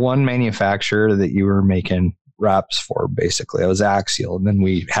there was one manufacturer that you were making wraps for, basically. It was Axial. And then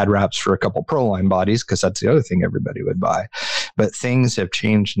we had wraps for a couple Pro Line bodies because that's the other thing everybody would buy. But things have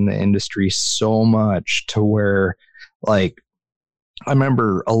changed in the industry so much to where, like, I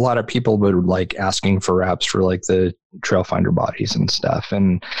remember a lot of people were like asking for wraps for like the Trailfinder bodies and stuff.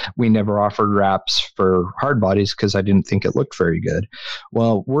 And we never offered wraps for hard bodies because I didn't think it looked very good.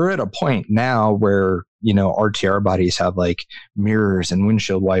 Well, we're at a point now where, RTR bodies have like mirrors and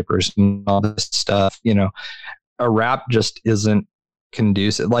windshield wipers and all this stuff. A wrap just isn't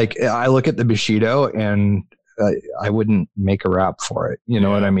conducive. Like I look at the Bushido and I wouldn't make a wrap for it. You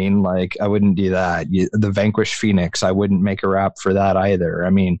know what I mean? Like I wouldn't do that. The Vanquish Phoenix, I wouldn't make a wrap for that either. I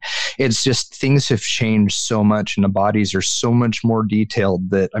mean, it's just things have changed so much and the bodies are so much more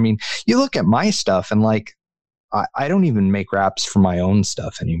detailed that, I mean, you look at my stuff and like, I don't even make wraps for my own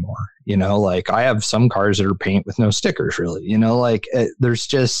stuff anymore. Like I have some cars that are paint with no stickers really, there's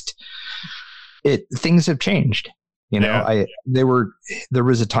just, things have changed. There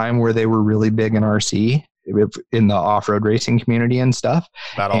was a time where they were really big in RC, in the off-road racing community and stuff.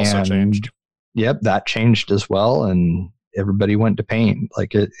 That also changed. Yep, that changed as well, and everybody went to paint.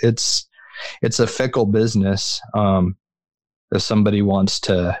 Like it's a fickle business. If somebody wants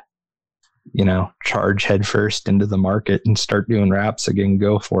to, charge headfirst into the market and start doing wraps again,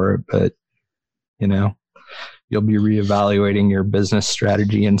 go for it. But you'll be reevaluating your business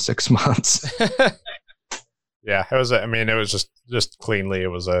strategy in 6 months. Yeah, it was just cleanly. It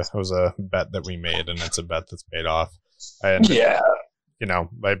was a bet that we made, and it's a bet that's paid off. And,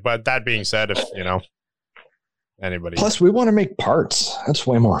 but that being said, if anybody, plus we want to make parts. That's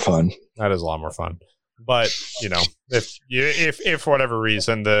way more fun. That is a lot more fun. But if for whatever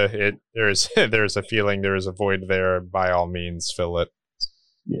reason there's a feeling there is a void there, by all means fill it.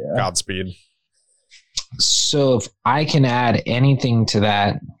 Yeah. Godspeed. So if I can add anything to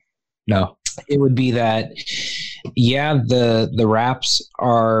that, no. It would be that, the wraps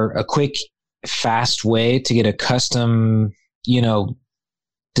are a quick, fast way to get a custom,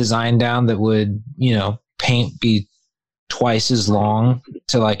 design down that would, paint be twice as long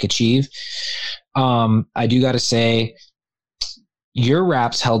to like achieve. I do got to say your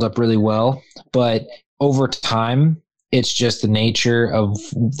wraps held up really well, but over time, it's just the nature of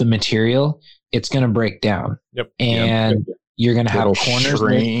the material. It's going to break down. Yep. And you're going to have corners.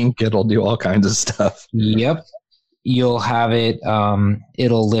 Shrink, it'll do all kinds of stuff. Yep. You'll have it.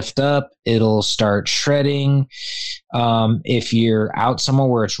 It'll lift up. It'll start shredding. If you're out somewhere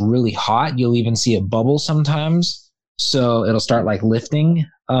where it's really hot, you'll even see it bubble sometimes. So it'll start like lifting.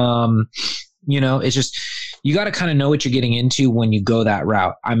 It's just, you got to kind of know what you're getting into when you go that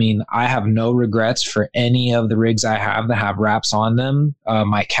route. I mean, I have no regrets for any of the rigs I have that have wraps on them.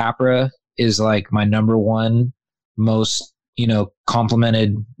 My Capra is like my number one most,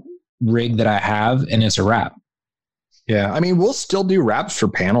 complimented rig that I have, and it's a wrap. Yeah, I mean, we'll still do wraps for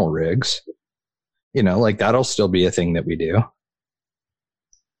panel rigs. You know, like that'll still be a thing that we do.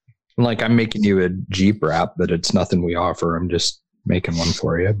 Like I'm making you a Jeep wrap, but it's nothing we offer. I'm just making one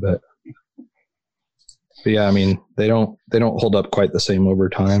for you. But yeah, I mean, they don't hold up quite the same over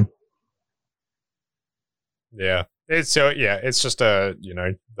time. Yeah. It's just the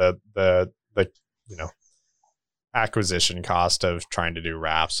acquisition cost of trying to do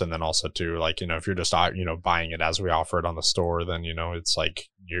wraps, and then also to like, if you're just buying it as we offer it on the store, then it's like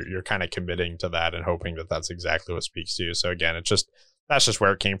you're kind of committing to that and hoping that that's exactly what speaks to you. So again, that's just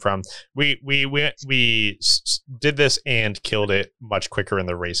where it came from. We did this and killed it much quicker in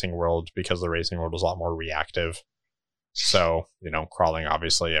the racing world because the racing world was a lot more reactive. So crawling,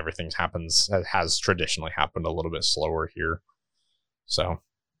 obviously everything has traditionally happened a little bit slower here. So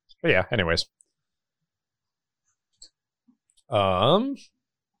but yeah, anyways. Other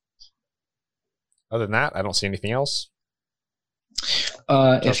than that, I don't see anything else.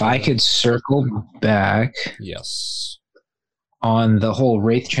 If I could circle back, yes, on the whole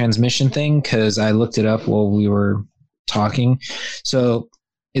Wraith transmission thing, because I looked it up while we were talking. So,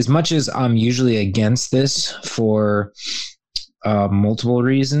 as much as I'm usually against this for multiple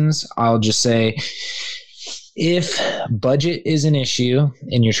reasons, I'll just say, if budget is an issue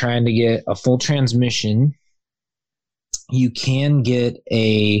and you're trying to get a full transmission, you can get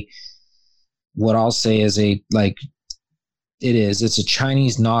what I'll say is it's a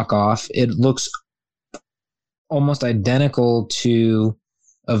Chinese knockoff. It looks almost identical to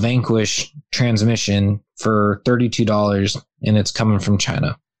a Vanquish transmission for $32, and it's coming from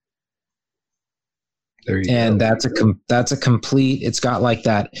China. There you and go. That's a complete, it's got like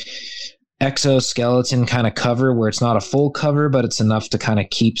that exoskeleton kind of cover where it's not a full cover, but it's enough to kind of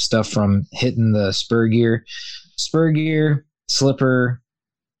keep stuff from hitting the spur gear, slipper,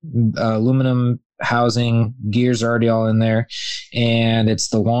 aluminum housing, gears are already all in there, and it's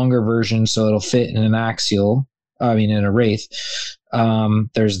the longer version, so it'll fit in an in a Wraith.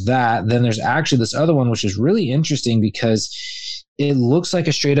 There's that. Then there's actually this other one, which is really interesting because it looks like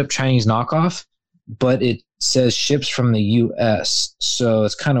a straight up Chinese knockoff, but it says ships from the US, so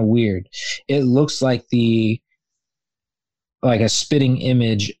it's kind of weird. It looks like a spitting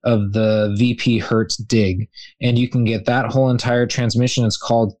image of the VP Hertz Dig, and you can get that whole entire transmission. It's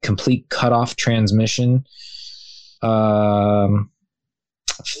called Complete Cutoff Transmission.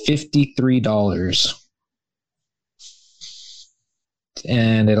 $53,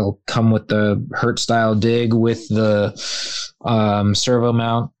 and it'll come with the Hertz style dig with the servo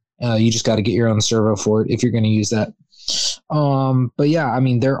mount. You just got to get your own servo for it if you're going to use that. But yeah, I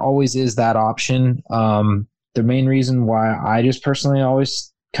mean, there always is that option. The main reason why I just personally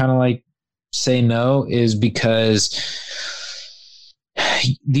always kind of like say no is because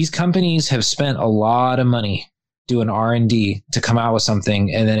these companies have spent a lot of money doing R&D to come out with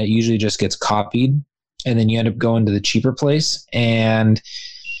something, and then it usually just gets copied, and then you end up going to the cheaper place, and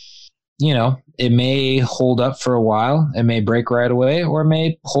it may hold up for a while, it may break right away, or it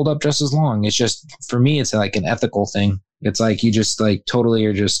may hold up just as long. It's just, for me, it's like an ethical thing. It's like you just like totally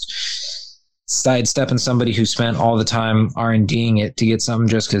are just sidestepping somebody who spent all the time R&Ding it to get something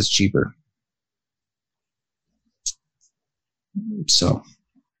just because it's cheaper. So,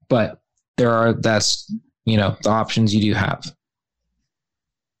 but that's the options you do have.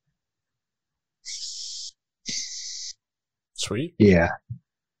 Sweet. Yeah.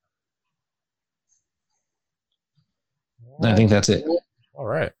 I think that's it. All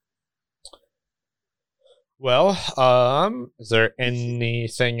right. Well, is there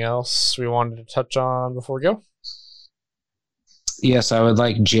anything else we wanted to touch on before we go? Yes, I would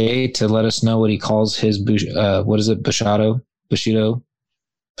like Jay to let us know what he calls his what is it, Bushido, Pescudo.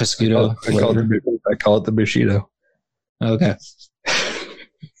 I call it the Bushido. Okay.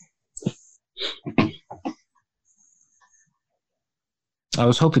 I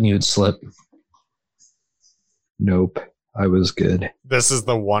was hoping you would slip. Nope, I was good. This is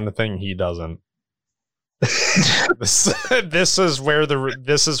the one thing he doesn't. This is where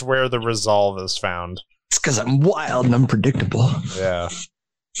the resolve is found. It's because I'm wild and unpredictable. Yeah.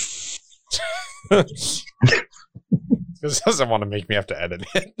 This doesn't want to make me have to edit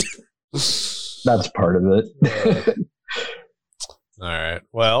it. That's part of it. All right.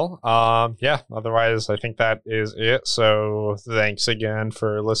 Well, yeah. Otherwise, I think that is it. So, thanks again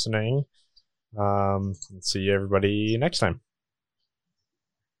for listening. See everybody next time.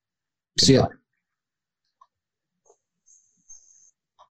 See ya.